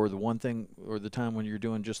year, or the one thing, or the time when you're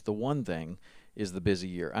doing just the one thing is the busy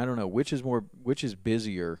year. I don't know which is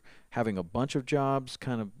busier, having a bunch of jobs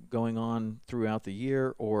kind of going on throughout the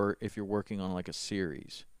year, or if you're working on like a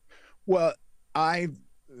series. Well, I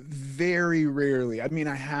very rarely, I mean,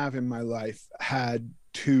 I have in my life had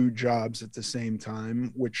 2 jobs at the same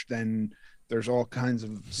time, which then there's all kinds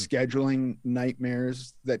of scheduling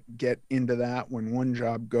nightmares that get into that when one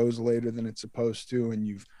job goes later than it's supposed to, and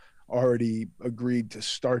you've already agreed to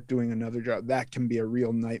start doing another job. That can be a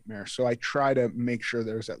real nightmare. So I try to make sure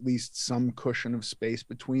there's at least some cushion of space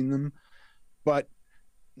between them. But,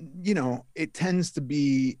 it tends to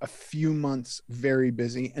be a few months very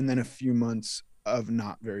busy and then a few months of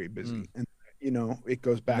not very busy. And, it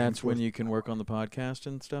goes back. And that's when you can work on the podcast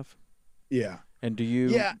and stuff? Yeah. And do you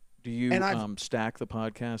stack the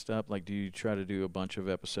podcast up? Like, do you try to do a bunch of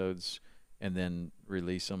episodes and then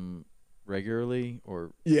release them regularly,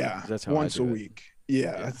 or that's how once I do a it. week?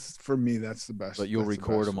 That's, for me, that's the best. But you'll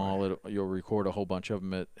record them all. You'll record a whole bunch of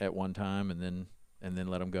them at one time, and then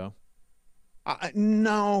let them go.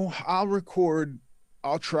 No,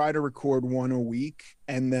 I'll try to record one a week,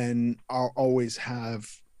 and then I'll always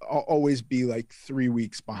be like 3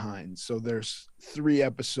 weeks behind. So there's 3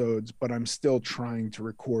 episodes, but I'm still trying to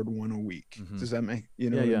record one a week. Mm-hmm. Does that make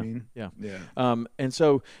what I mean? Yeah. Yeah. And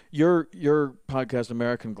so your podcast,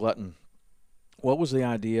 American Glutton, what was the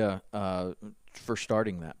idea for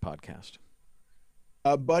starting that podcast?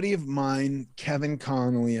 A buddy of mine, Kevin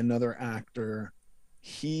Connolly, another actor,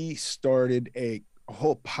 he started a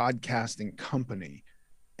whole podcasting company,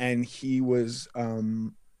 and he was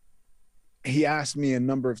he asked me a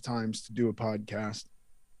number of times to do a podcast,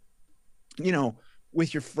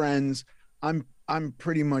 with your friends. I'm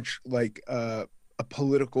pretty much like a a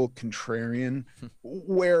political contrarian,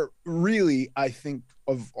 where really I think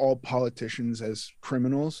of all politicians as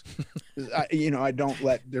criminals. I don't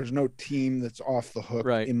there's no team that's off the hook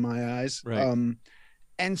Right. in my eyes. Right.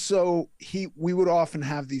 And so we would often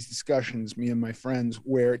have these discussions, me and my friends,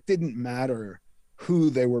 where it didn't matter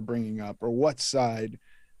who they were bringing up or what side.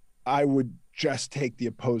 I would just take the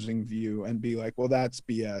opposing view and be like, well, that's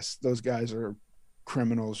BS. Those guys are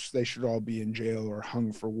criminals. They should all be in jail or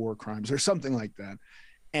hung for war crimes or something like that.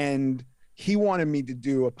 And he wanted me to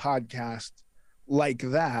do a podcast like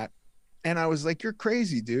that. And I was like, you're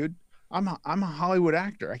crazy, dude. I'm a Hollywood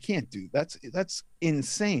actor. I can't do that's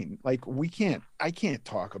insane. Like I can't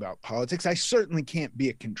talk about politics. I certainly can't be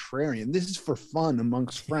a contrarian. This is for fun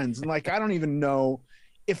amongst friends. And like, I don't even know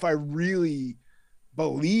if I really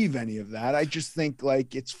believe any of that. I just think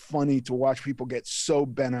like it's funny to watch people get so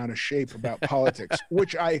bent out of shape about politics,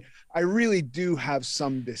 which I really do have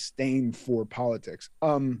some disdain for politics.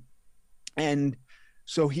 And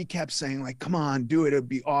so he kept saying like, come on, do it. It'd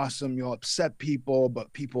be awesome. You'll upset people,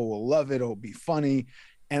 but people will love it. It'll be funny.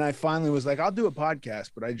 And I finally was like, I'll do a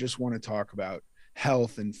podcast, but I just want to talk about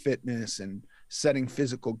health and fitness and setting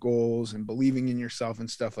physical goals and believing in yourself and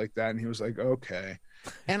stuff like that. And he was like, okay.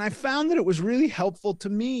 And I found that it was really helpful to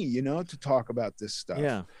me, to talk about this stuff.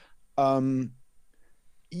 Yeah. I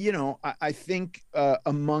think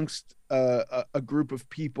amongst a group of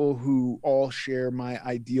people who all share my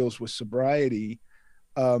ideals with sobriety,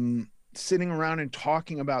 sitting around and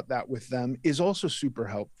talking about that with them is also super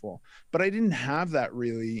helpful. But I didn't have that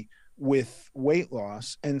really with weight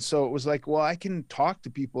loss. And so it was like, well, I can talk to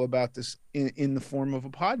people about this in the form of a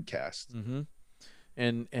podcast. Mm-hmm.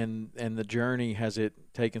 And the journey, has it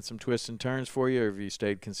taken some twists and turns for you, or have you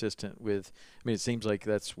stayed consistent with, I mean, it seems like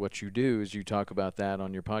that's what you do, is you talk about that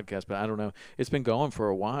on your podcast, but I don't know, it's been going for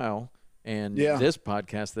a while. And this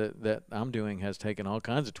podcast that I'm doing has taken all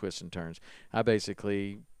kinds of twists and turns. I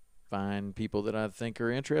basically find people that I think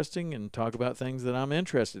are interesting and talk about things that I'm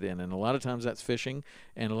interested in. And a lot of times that's fishing,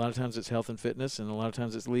 and a lot of times it's health and fitness, and a lot of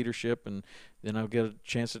times it's leadership. And then I'll get a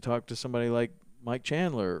chance to talk to somebody like Mike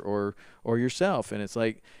Chandler or yourself. And it's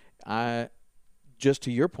like, just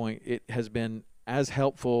to your point, it has been as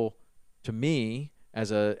helpful to me as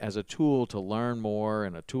a tool to learn more,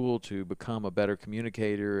 and a tool to become a better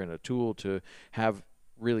communicator, and a tool to have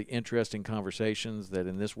really interesting conversations that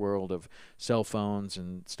in this world of cell phones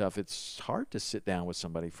and stuff, it's hard to sit down with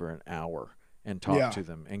somebody for an hour and talk to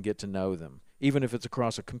them and get to know them, even if it's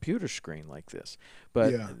across a computer screen like this.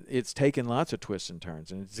 But it's taken lots of twists and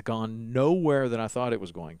turns, and it's gone nowhere that I thought it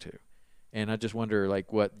was going to. And I just wonder,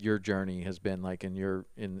 like, what your journey has been like in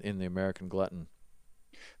the American Glutton.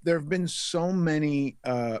 There have been so many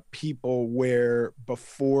people where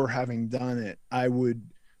before having done it, I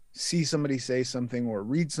would see somebody say something or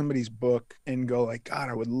read somebody's book and go like, God,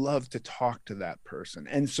 I would love to talk to that person.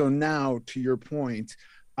 And so now, to your point,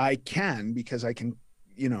 I can, because I can,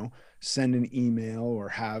 send an email or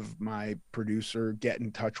have my producer get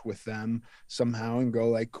in touch with them somehow and go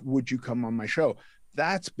like, would you come on my show?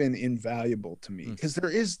 That's been invaluable to me, because there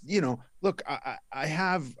is, look, I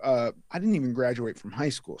have, I didn't even graduate from high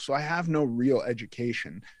school, so I have no real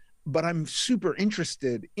education, but I'm super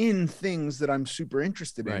interested in things that I'm super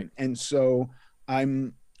interested in. And so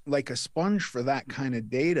I'm like a sponge for that kind of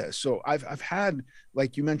data. So I've had,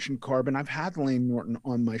 like you mentioned, Carbon, I've had Layne Norton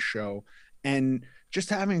on my show, and just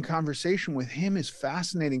having a conversation with him is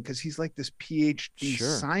fascinating, because he's like this PhD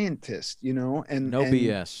scientist, and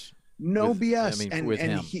BS. No BS. I mean, with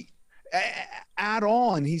him. He at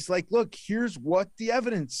all. And he's like, look, here's what the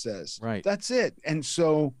evidence says. Right. That's it. And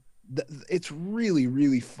so it's really,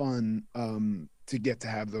 really fun to get to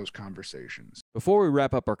have those conversations. Before we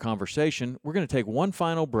wrap up our conversation, we're going to take one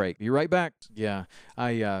final break. Be right back. Yeah,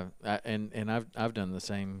 I've done the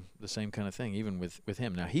same kind of thing, even with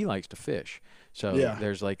him. Now he likes to fish, so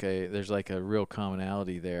there's like a real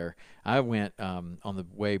commonality there. I went on the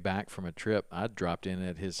way back from a trip. I dropped in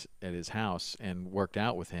at his house and worked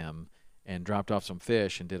out with him, and dropped off some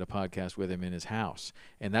fish and did a podcast with him in his house.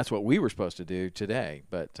 And that's what we were supposed to do today,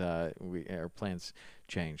 but our plans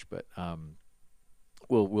changed. But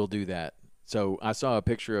we'll do that. So I saw a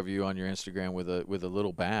picture of you on your Instagram with a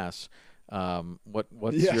little bass.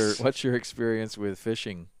 What's your experience with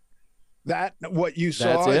fishing? That what you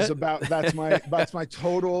saw is about that's my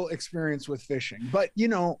total experience with fishing. But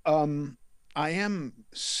I am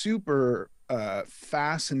super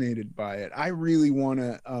fascinated by it. I really want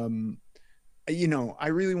to I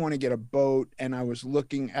really want to get a boat, and I was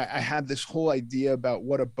looking, I had this whole idea about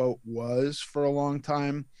what a boat was for a long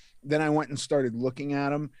time. Then I went and started looking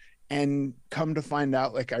at them, And come to find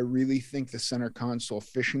out, like, I really think the center console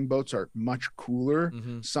fishing boats are much cooler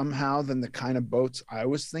somehow than the kind of boats I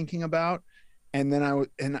was thinking about. And then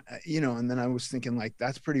and then I was thinking, like,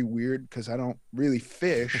 that's pretty weird because I don't really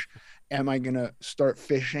fish. Am I gonna start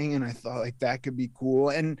fishing? And I thought, like, that could be cool.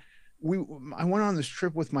 And I went on this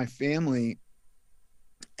trip with my family,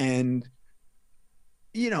 and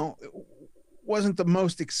it wasn't the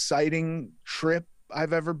most exciting trip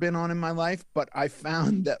I've ever been on in my life, but I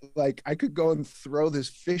found that, like, I could go and throw this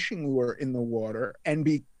fishing lure in the water and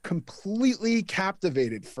be completely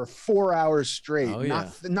captivated for 4 hours straight. Oh, yeah.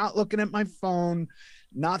 Not looking at my phone,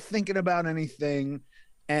 not thinking about anything.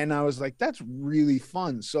 And I was like, that's really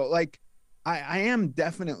fun. So, like, I am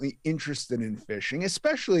definitely interested in fishing,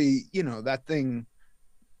 especially, that thing.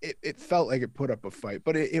 It felt like it put up a fight,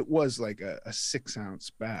 but it was like a 6-ounce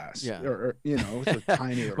bass. Yeah. Or it was a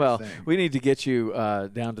tiny little well, thing. we need to get you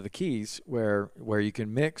down to the Keys where you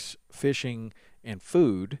can mix fishing and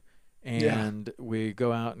food, and we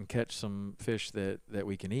go out and catch some fish that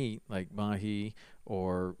we can eat, like mahi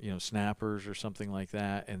or snappers or something like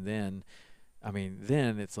that. And then,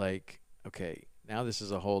 then it's like, okay, now this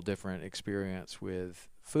is a whole different experience with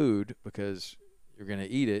food because you're going to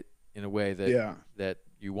eat it in a way that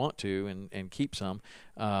you want to and keep some.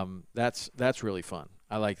 That's really fun.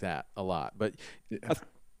 I like that a lot. But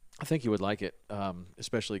I think you would like it,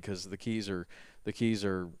 especially because the Keys are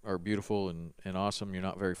beautiful and awesome. You're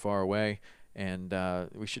not very far away, and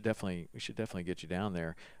we should definitely get you down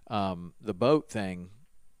there. The boat thing.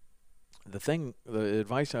 The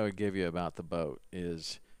advice I would give you about the boat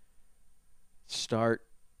is start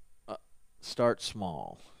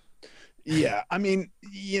small. Yeah, I've been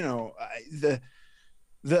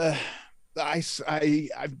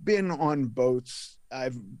on boats.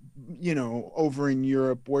 I've over in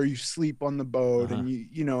Europe where you sleep on the boat and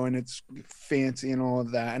and it's fancy and all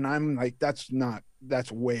of that. And I'm like, that's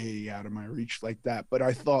way out of my reach like that. But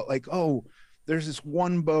I thought, like, oh, there's this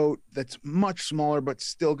one boat that's much smaller but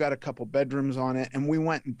still got a couple bedrooms on it. And we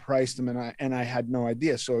went and priced them, and I had no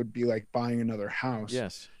idea. So it'd be like buying another house.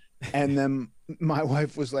 Yes. And then my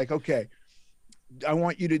wife was like, okay, I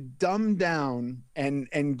want you to dumb down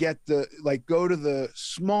and get go to the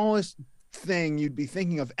smallest thing you'd be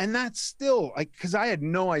thinking of. And that's still, like, because I had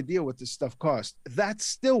no idea what this stuff cost. That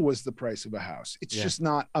still was the price of a house. It's just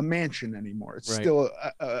not a mansion anymore. It's still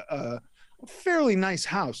a fairly nice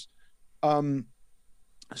house.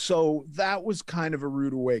 So that was kind of a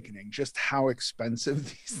rude awakening, just how expensive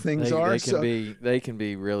these things are. They can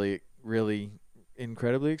be really, really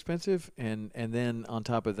incredibly expensive, and then on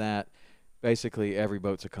top of that, basically every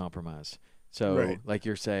boat's a compromise. So like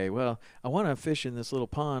you're saying, well, I want to fish in this little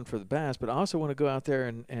pond for the bass, but I also want to go out there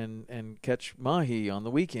and catch mahi on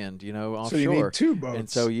the weekend, offshore. So you need two boats. And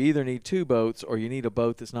so you either need two boats or you need a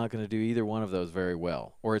boat that's not going to do either one of those very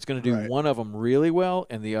well, or it's going to do one of them really well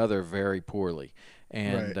and the other very poorly.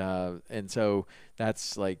 And so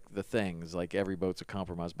that's like the things, like every boat's a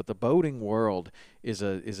compromise. But the boating world is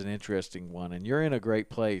an interesting one, and you're in a great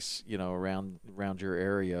place, around your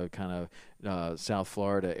area, kind of South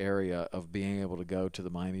Florida area, of being able to go to the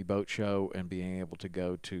Miami Boat Show and being able to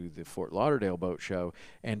go to the Fort Lauderdale Boat Show,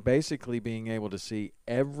 and basically being able to see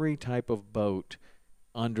every type of boat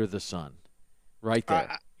under the sun right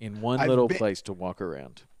there in one little place to walk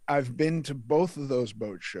around. I've been to both of those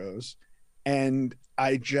boat shows. And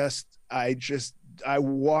I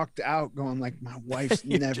walked out going, like, my wife's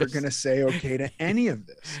never going to say okay to any of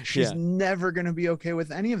this. She's never going to be okay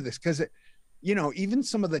with any of this. Cause even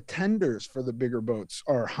some of the tenders for the bigger boats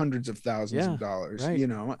are hundreds of thousands of dollars,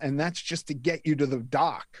 and that's just to get you to the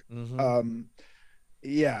dock.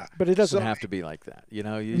 But it doesn't have to be like that.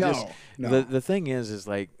 No. The thing is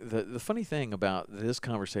like the funny thing about this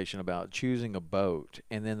conversation about choosing a boat,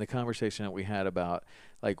 and then the conversation that we had about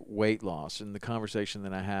like weight loss, and the conversation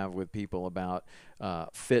that I have with people about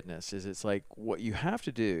fitness, is it's like what you have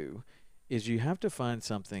to do is you have to find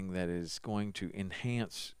something that is going to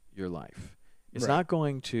enhance your life. It's not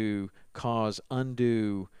going to cause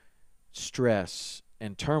undue stress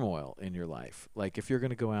and turmoil in your life. Like if you're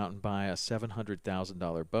going to go out and buy a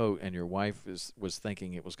 $700,000 boat and your wife was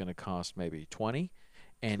thinking it was going to cost maybe $20,000,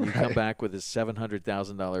 and you come back with this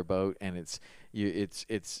 $700,000 boat, and it's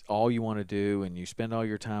all you want to do, and you spend all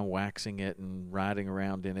your time waxing it and riding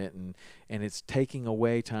around in it, and it's taking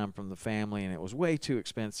away time from the family, and it was way too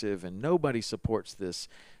expensive, and nobody supports this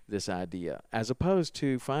idea, as opposed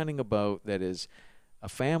to finding a boat that is a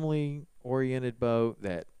family-oriented boat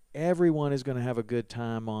that everyone is going to have a good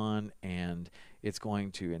time on, and it's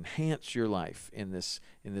going to enhance your life in this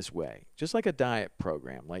way. Just like a diet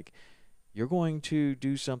program. Like you're going to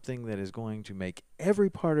do something that is going to make every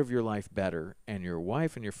part of your life better, and your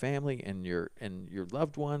wife and your family and your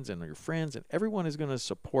loved ones and your friends and everyone is going to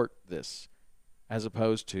support this, as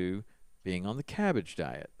opposed to being on the cabbage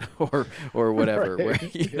diet or whatever,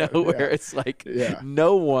 Right. where where it's like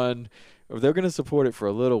no one, or they're going to support it for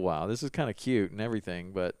a little while. This is kind of cute and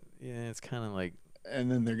everything, but it's kind of like,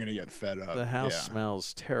 and then they're gonna get fed up. the house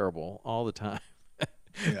smells terrible all the time.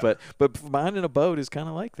 Yeah. But minding a boat is kind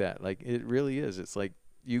of like that. Like, it really is. It's like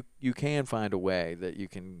you can find a way that you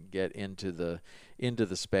can get into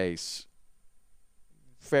the space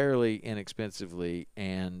fairly inexpensively,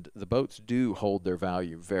 and the boats do hold their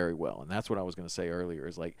value very well. And that's what I was going to say earlier,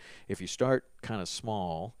 is like, if you start kind of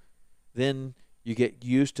small, then you get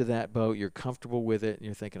used to that boat, you're comfortable with it, and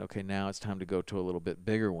you're thinking, okay, now it's time to go to a little bit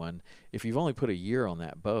bigger one. If you've only put a year on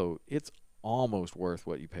that boat, it's almost worth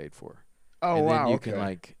what you paid for. Oh, and wow. then you Okay. can,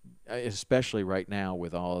 like, especially right now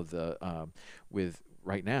with all of the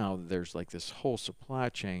right now there's like this whole supply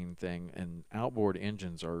chain thing, and outboard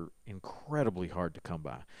engines are incredibly hard to come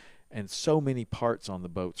by, and so many parts on the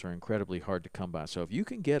boats are incredibly hard to come by. So if you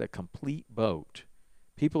can get a complete boat,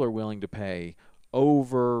 people are willing to pay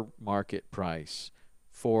over market price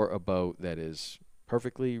for a boat that is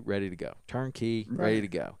perfectly ready to go, turnkey, ready Right. to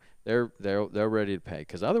go. They're ready to pay,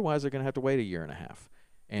 because otherwise they're going to have to wait a year and a half.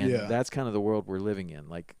 And Yeah. that's kind of the world we're living in.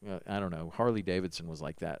 Like, I don't know, Harley Davidson was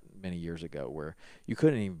like that many years ago, where you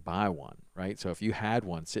couldn't even buy one, right? So if you had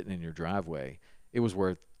one sitting in your driveway, it was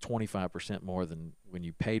worth 25% more than when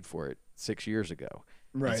you paid for it 6 years ago.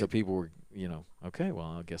 Right. And so people were, okay, well,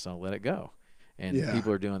 I guess I'll let it go. And Yeah.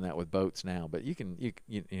 people are doing that with boats now. But you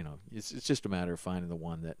it's just a matter of finding the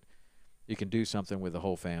one that you can do something with the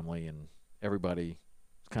whole family and everybody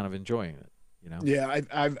is kind of enjoying it. Yeah,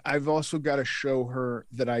 I've also got to show her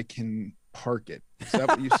that I can park it. Is that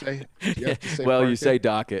what you say? Do you have to say Well, park you it? say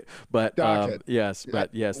dock it, but Dock it. yes, Yeah.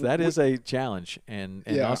 but yes, that is a challenge, and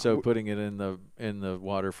Yeah. also putting it in the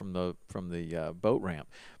water from the boat ramp.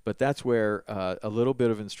 But that's where a little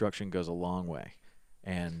bit of instruction goes a long way,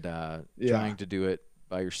 and trying to do it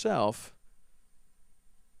by yourself,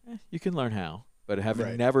 you can learn how. But having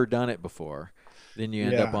Right. never done it before, then you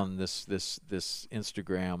end up Yeah. on this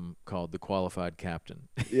Instagram called The Qualified Captain.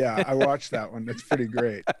 Yeah, I watched that one. That's pretty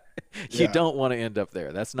great. You Yeah. don't want to end up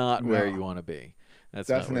there. That's not where No. you want to be. That's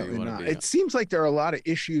Definitely not where you not. want to be. It seems like there are a lot of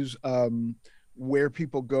issues where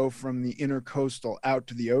people go from the intercoastal out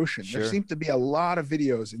to the ocean. There Sure. seem to be a lot of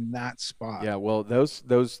videos in that spot. Yeah, well, those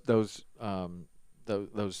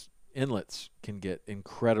inlets can get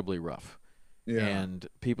incredibly rough, Yeah. and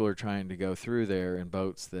people are trying to go through there in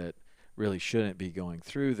boats that really shouldn't be going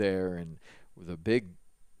through there. And the big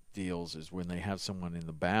deals is when they have someone in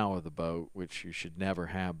the bow of the boat, which you should never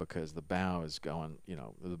have, because the bow is going,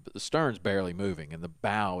 the stern's barely moving, and the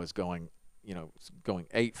bow is going, going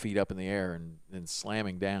 8 feet up in the air and then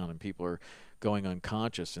slamming down, and people are going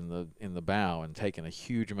unconscious in the bow and taking a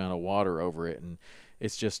huge amount of water over it. And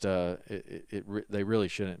it's just they really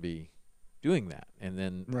shouldn't be doing that. And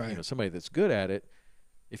then Right. somebody that's good at it,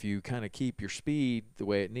 if you kind of keep your speed the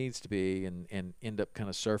way it needs to be, and end up kind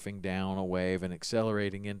of surfing down a wave and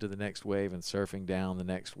accelerating into the next wave and surfing down the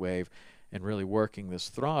next wave, and really working this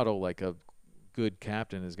throttle like a good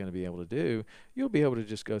captain is going to be able to do, you'll be able to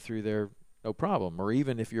just go through there no problem. Or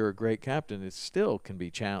even if you're a great captain, it still can be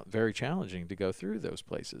very challenging to go through those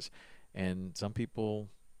places. And some people,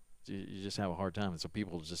 you just have a hard time. And so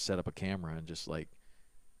people just set up a camera and just like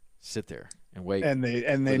sit there and wait. And they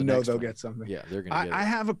for the know next they'll one. get something. Yeah, they're going to get I it.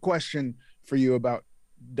 have a question for you about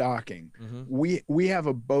docking. Mhm. We have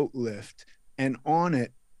a boat lift, and on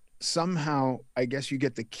it, somehow, I guess you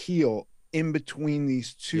get the keel in between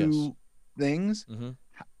these two things. Mhm.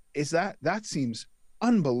 Is that seems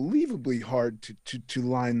unbelievably hard to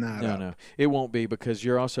line that up? No, it won't be, because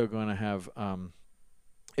you're also going to have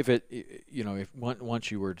if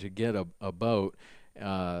once you were to get a boat,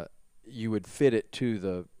 you would fit it to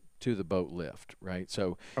the boat lift, right?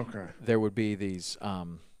 So Okay. there would be these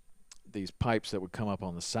pipes that would come up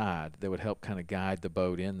on the side that would help kind of guide the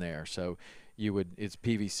boat in there. So it's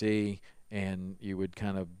PVC, and you would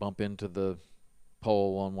kind of bump into the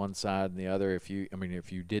pole on one side and the other. If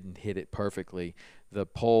you didn't hit it perfectly, the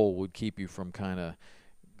pole would keep you from kind of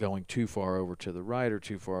going too far over to the right or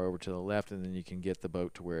too far over to the left, and then you can get the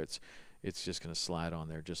boat to where it's just going to slide on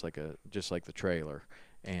there, just like the trailer.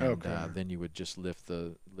 And Okay. then you would just lift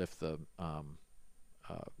the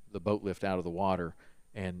boat lift out of the water,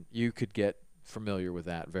 and you could get familiar with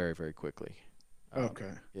that very, very quickly.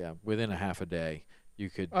 Okay. Yeah, within a half a day, You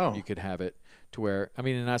could have it to where, I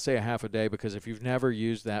mean, and I say a half a day because if you've never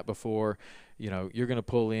used that before, you're going to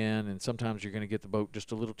pull in, and sometimes you're going to get the boat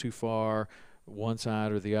just a little too far one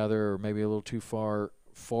side or the other, or maybe a little too far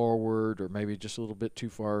forward, or maybe just a little bit too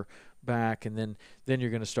far back, and then you're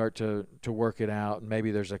going to start to work it out, and maybe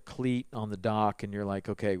there's a cleat on the dock, and you're like,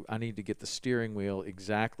 okay, I need to get the steering wheel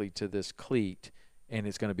exactly to this cleat, and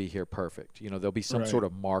it's going to be here perfect. There'll be some sort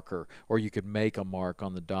of marker, or you could make a mark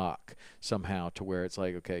on the dock somehow to where it's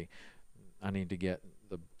like, okay, I need to get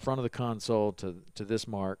the front of the console to this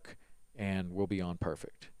mark, and we'll be on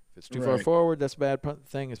perfect. If it's too far forward, that's a bad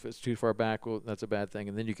thing. If it's too far back, well, that's a bad thing.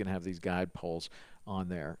 And then you can have these guide poles on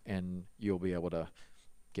there, and you'll be able to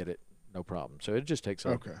get it no problem. So it just takes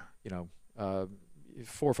 4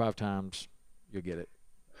 or 5 times, you'll get it.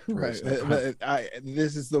 Right.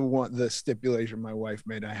 This is the stipulation my wife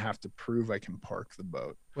made. I have to prove I can park the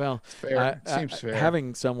boat. Well, fair. Seems fair.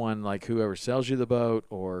 Having someone like whoever sells you the boat,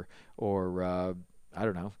 or I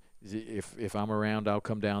don't know, if I'm around, I'll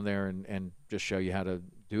come down there and just show you how to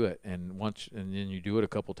do it. And then you do it a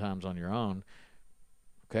couple times on your own.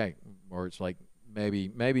 Okay. Or it's like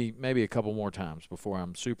maybe a couple more times before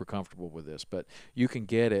I'm super comfortable with this. But you can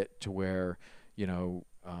get it to where, you're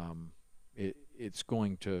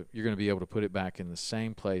going to be able to put it back in the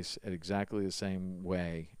same place at exactly the same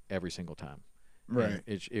way every single time. Right.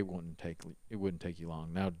 And it wouldn't take you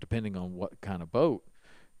long. Now, depending on what kind of boat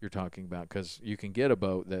you're talking about, because you can get a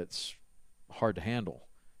boat that's hard to handle,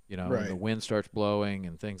 and the wind starts blowing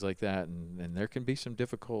and things like that, and there can be some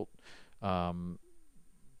difficult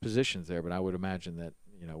positions there. But I would imagine that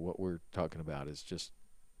what we're talking about is just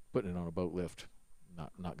putting it on a boat lift,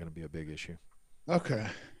 not going to be a big issue. Okay.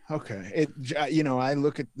 I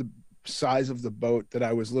look at the size of the boat that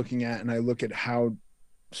I was looking at, and I look at how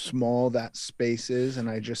small that space is, and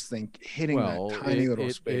I just think hitting that tiny little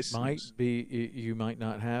space. It might be you might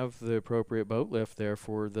not have the appropriate boat lift there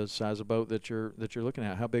for the size of boat that you're looking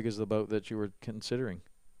at. How big is the boat that you were considering?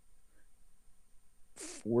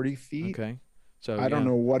 40 feet. Okay. So I don't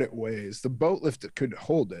know what it weighs. The boat lift could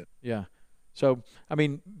hold it. Yeah. So, I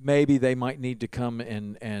mean, maybe they might need to come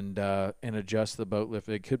and adjust the boat lift.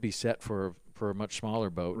 It could be set for a much smaller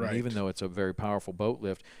boat. Right. And even though it's a very powerful boat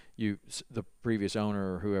lift, the previous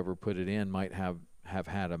owner or whoever put it in might have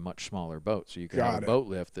had a much smaller boat. So you could have a boat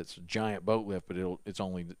lift that's a giant boat lift, but it's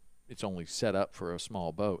only set up for a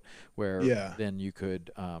small boat. Where then you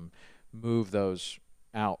could move those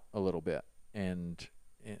out a little bit and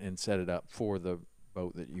set it up for the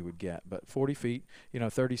boat that you would get. But 40 feet,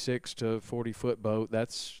 36 to 40 foot boat,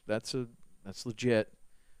 that's legit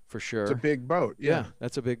for sure. It's a big boat. Yeah,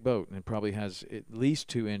 that's a big boat, and it probably has at least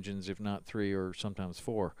 2 engines, if not 3 or sometimes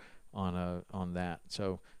 4 on that.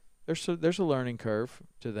 So there's a learning curve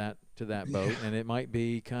to that boat, and it might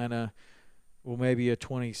be kind of, maybe a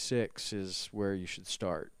 26 is where you should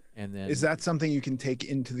start. And then, is that something you can take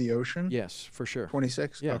into the ocean? Yes, for sure.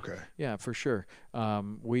 26? Yeah. Okay. Yeah, for sure.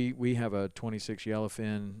 We have a 26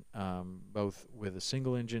 yellowfin, both with a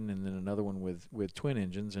single engine and then another one with twin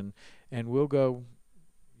engines, and we'll go,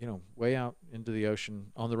 way out into the ocean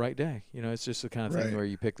on the right day. It's just the kind of thing where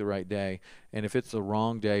you pick the right day. And if it's the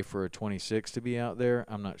wrong day for a 26 to be out there,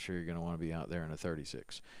 I'm not sure you're going to want to be out there in a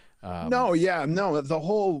 36. No. The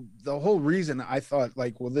whole reason I thought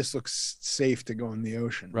this looks safe to go in the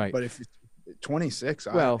ocean. Right. But if it's 26,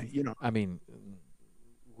 I mean,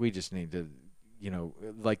 we just need to,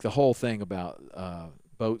 the whole thing about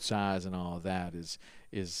boat size and all of that is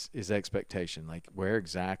expectation. Like, where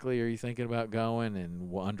exactly are you thinking about going,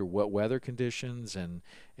 and under what weather conditions, and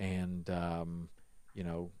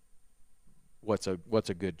what's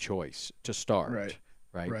a good choice to start.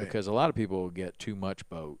 Right. Because a lot of people will get too much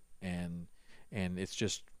boat, and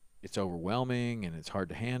it's overwhelming, and it's hard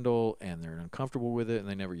to handle, and they're uncomfortable with it, and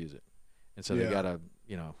they never use it. And so they got a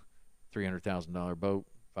 $300,000 boat,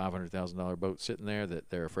 $500,000 boat sitting there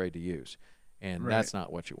that they're afraid to use. And that's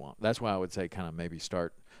not what you want. That's why I would say kind of maybe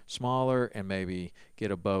start smaller, and maybe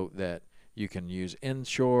get a boat that you can use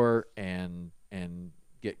inshore and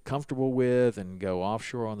get comfortable with, and go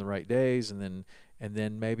offshore on the right days, and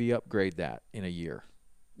then maybe upgrade that in a year.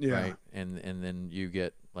 Yeah. Right. And then you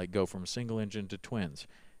get go from single engine to twins,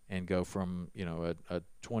 and go from a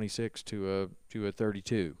 26 to a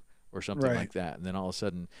 32 or something like that. And then all of a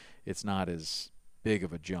sudden it's not as big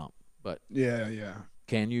of a jump. But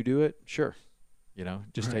can you do it? Sure.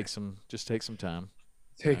 Just take some time.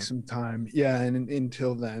 Take some time. Yeah. And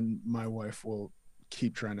until then, my wife will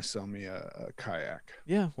keep trying to sell me a kayak.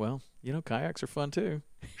 Yeah. Well, kayaks are fun too.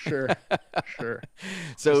 Sure.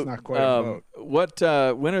 So it's not quite a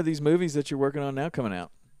boat. When are these movies that you're working on now coming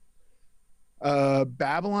out?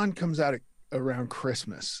 Babylon comes out around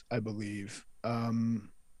Christmas, I believe.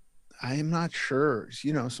 I am not sure.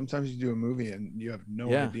 You know, sometimes you do a movie and you have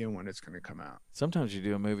no idea when it's going to come out. Sometimes you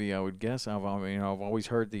do a movie, I would guess. I've always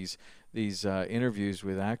heard these interviews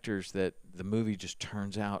with actors that the movie just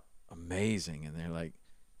turns out amazing, and they're like,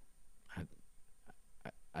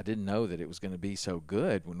 I didn't know that it was going to be so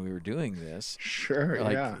good when we were doing this. Sure,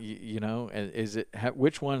 like, yeah. You know,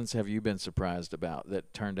 which ones have you been surprised about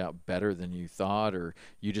that turned out better than you thought, or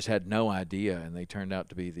you just had no idea and they turned out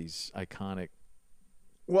to be these iconic?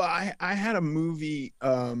 Well, I had a movie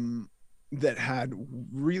that had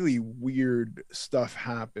really weird stuff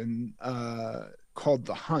happen called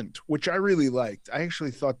The Hunt, which I really liked. I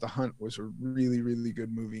actually thought The Hunt was a really, really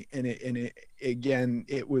good movie. And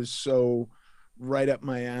it was so right up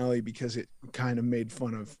my alley because it kind of made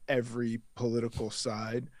fun of every political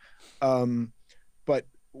side. But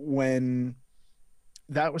when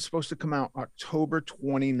that was supposed to come out October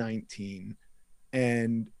 2019,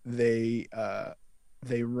 and they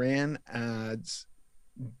ran ads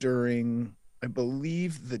during, I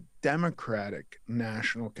believe, the Democratic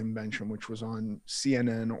National Convention, which was on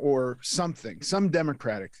CNN or something, some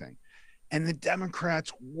Democratic thing. And the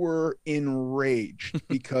Democrats were enraged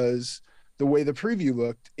because the way the preview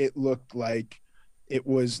looked, it looked like it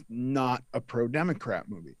was not a pro-Democrat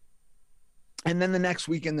movie. And then the next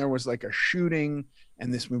weekend there was like a shooting,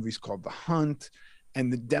 and this movie's called The Hunt,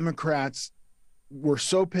 and the Democrats were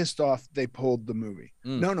so pissed off they pulled the movie.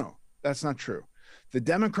 No, that's not true. The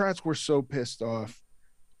Democrats were so pissed off,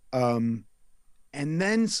 and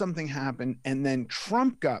then something happened, and then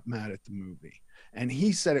Trump got mad at the movie, and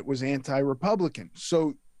he said it was anti-Republican.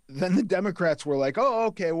 So then the Democrats were like, oh,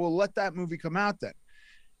 okay, well, let that movie come out then.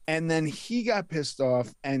 And then he got pissed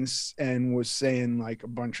off and was saying like a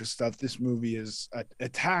bunch of stuff. This movie is an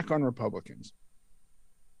attack on Republicans,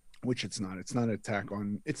 which it's not. It's not an attack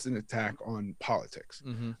on, it's an attack on politics.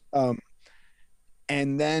 Mm-hmm.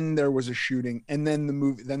 And then there was a shooting, and then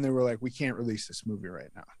then they were like, we can't release this movie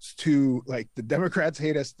right now. It's too, like, the Democrats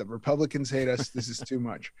hate us, the Republicans hate us. This is too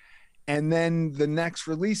much. And then the next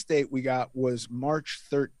release date we got was March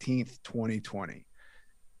 13th, 2020,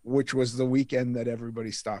 which was the weekend that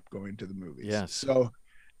everybody stopped going to the movies. Yes. So,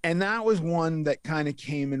 and that was one that kind of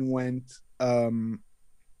came and went.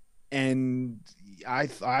 And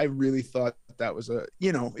I really thought that was a,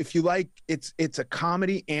 you know, if you like, it's a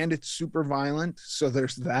comedy and it's super violent. So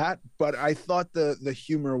there's that, but I thought the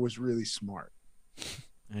humor was really smart.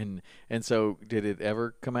 And so did it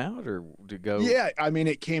ever come out or to go? Yeah. I mean,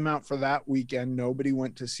 it came out for that weekend. Nobody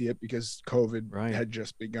went to see it because COVID had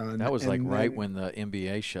just begun. That was like right when the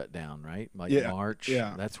NBA shut down, right? Like March.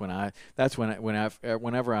 Yeah.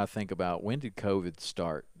 Whenever I think about when did COVID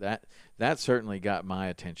start, that certainly got my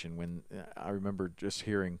attention when I remember just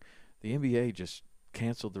hearing the NBA just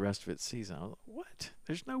canceled the rest of its season. I was like, what?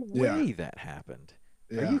 There's no way that happened.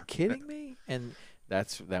 Yeah. Are you kidding me? And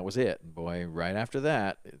that was it. And boy, right after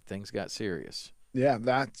that, things got serious. Yeah,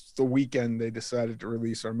 that's the weekend they decided to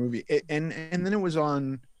release our movie. And then it was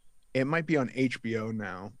on, it might be on HBO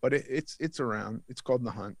now, but it's around. It's called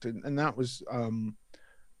The Hunt. And that was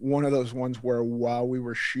one of those ones where while we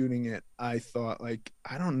were shooting it, I thought, like,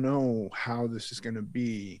 I don't know how this is going to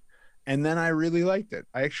be. And then I really liked it.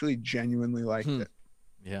 I actually genuinely liked it.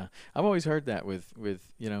 Yeah, I've always heard that with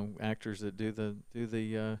you know, actors that do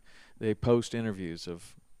the post interviews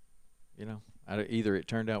of, you know, either it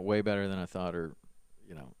turned out way better than I thought, or,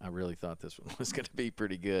 you know, I really thought this one was going to be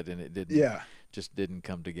pretty good, and it didn't. Yeah, just didn't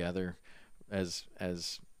come together as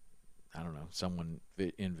I don't know, someone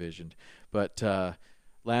envisioned. But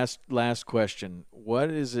last question: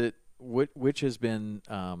 what is it? Which has been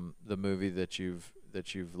the movie that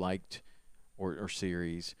you've liked, or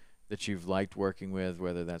series that you've liked working with,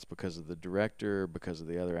 whether that's because of the director, because of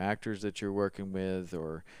the other actors that you're working with,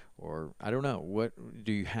 or I don't know, what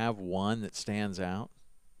do you have one that stands out?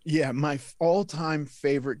 Yeah, my all-time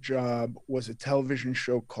favorite job was a television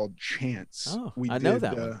show called Chance. Oh, I know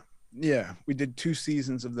that one. Yeah, we did 2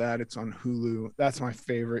 seasons of that. It's on Hulu. That's my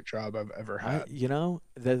favorite job I've ever had. You know,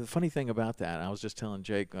 the funny thing about that, I was just telling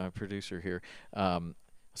Jake, my producer here,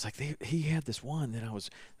 it's like he had this one that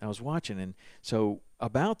I was watching, and so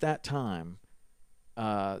about that time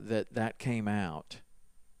that came out,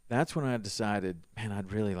 that's when I decided, man,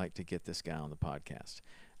 I'd really like to get this guy on the podcast.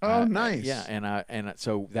 Oh, nice. Yeah, and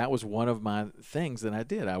so that was one of my things that I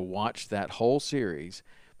did. I watched that whole series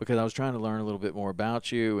because I was trying to learn a little bit more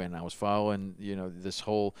about you, and I was following, you know, this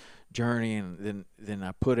whole journey, and then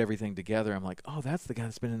I put everything together. I'm like, oh, that's the guy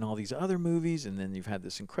that's been in all these other movies, and then you've had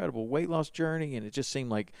this incredible weight loss journey, and it just seemed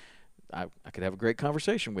like I could have a great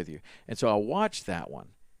conversation with you. And so I watched that one,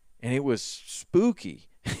 and it was spooky,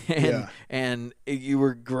 and you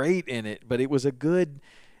were great in it. But it was a good,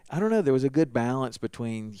 I don't know, there was a good balance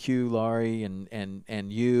between Hugh Laurie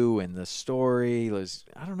and you, and the story was,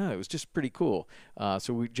 I don't know, it was just pretty cool.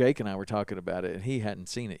 So Jake and I were talking about it, and he hadn't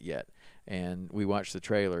seen it yet, and we watched the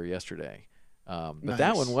trailer yesterday. But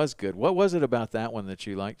that one was good. What was it about that one that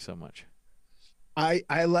you liked so much?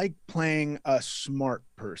 I like playing a smart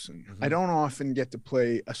person. I don't often get to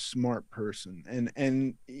play a smart person,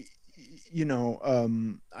 and you know,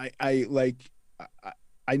 I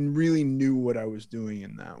really knew what I was doing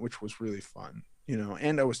in that, which was really fun, you know,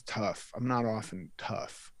 and I was tough. I'm not often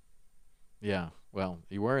tough. Yeah, well,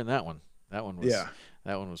 you were in that one. That one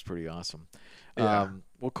was pretty awesome. Yeah.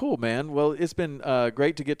 Well, cool, man. Well, it's been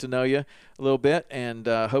great to get to know you a little bit, and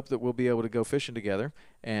hope that we'll be able to go fishing together.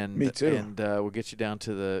 And me too. And we'll get you down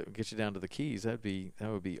to the Keys. That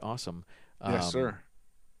would be awesome. Yes, sir.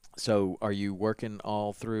 So, are you working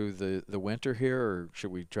all through the winter here, or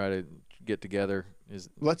should we try to get together?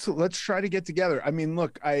 Let's try to get together. I mean,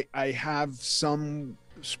 look, I have some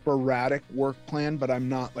sporadic work plan, but I'm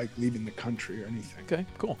not like leaving the country or anything. Okay,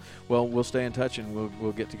 cool. Well, we'll stay in touch, and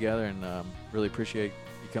we'll get together, and really appreciate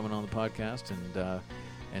you coming on the podcast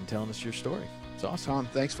and telling us your story. It's awesome. Tom,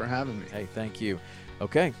 thanks for having me. Hey, thank you.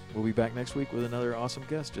 Okay, we'll be back next week with another awesome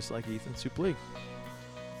guest, just like Ethan Suplee.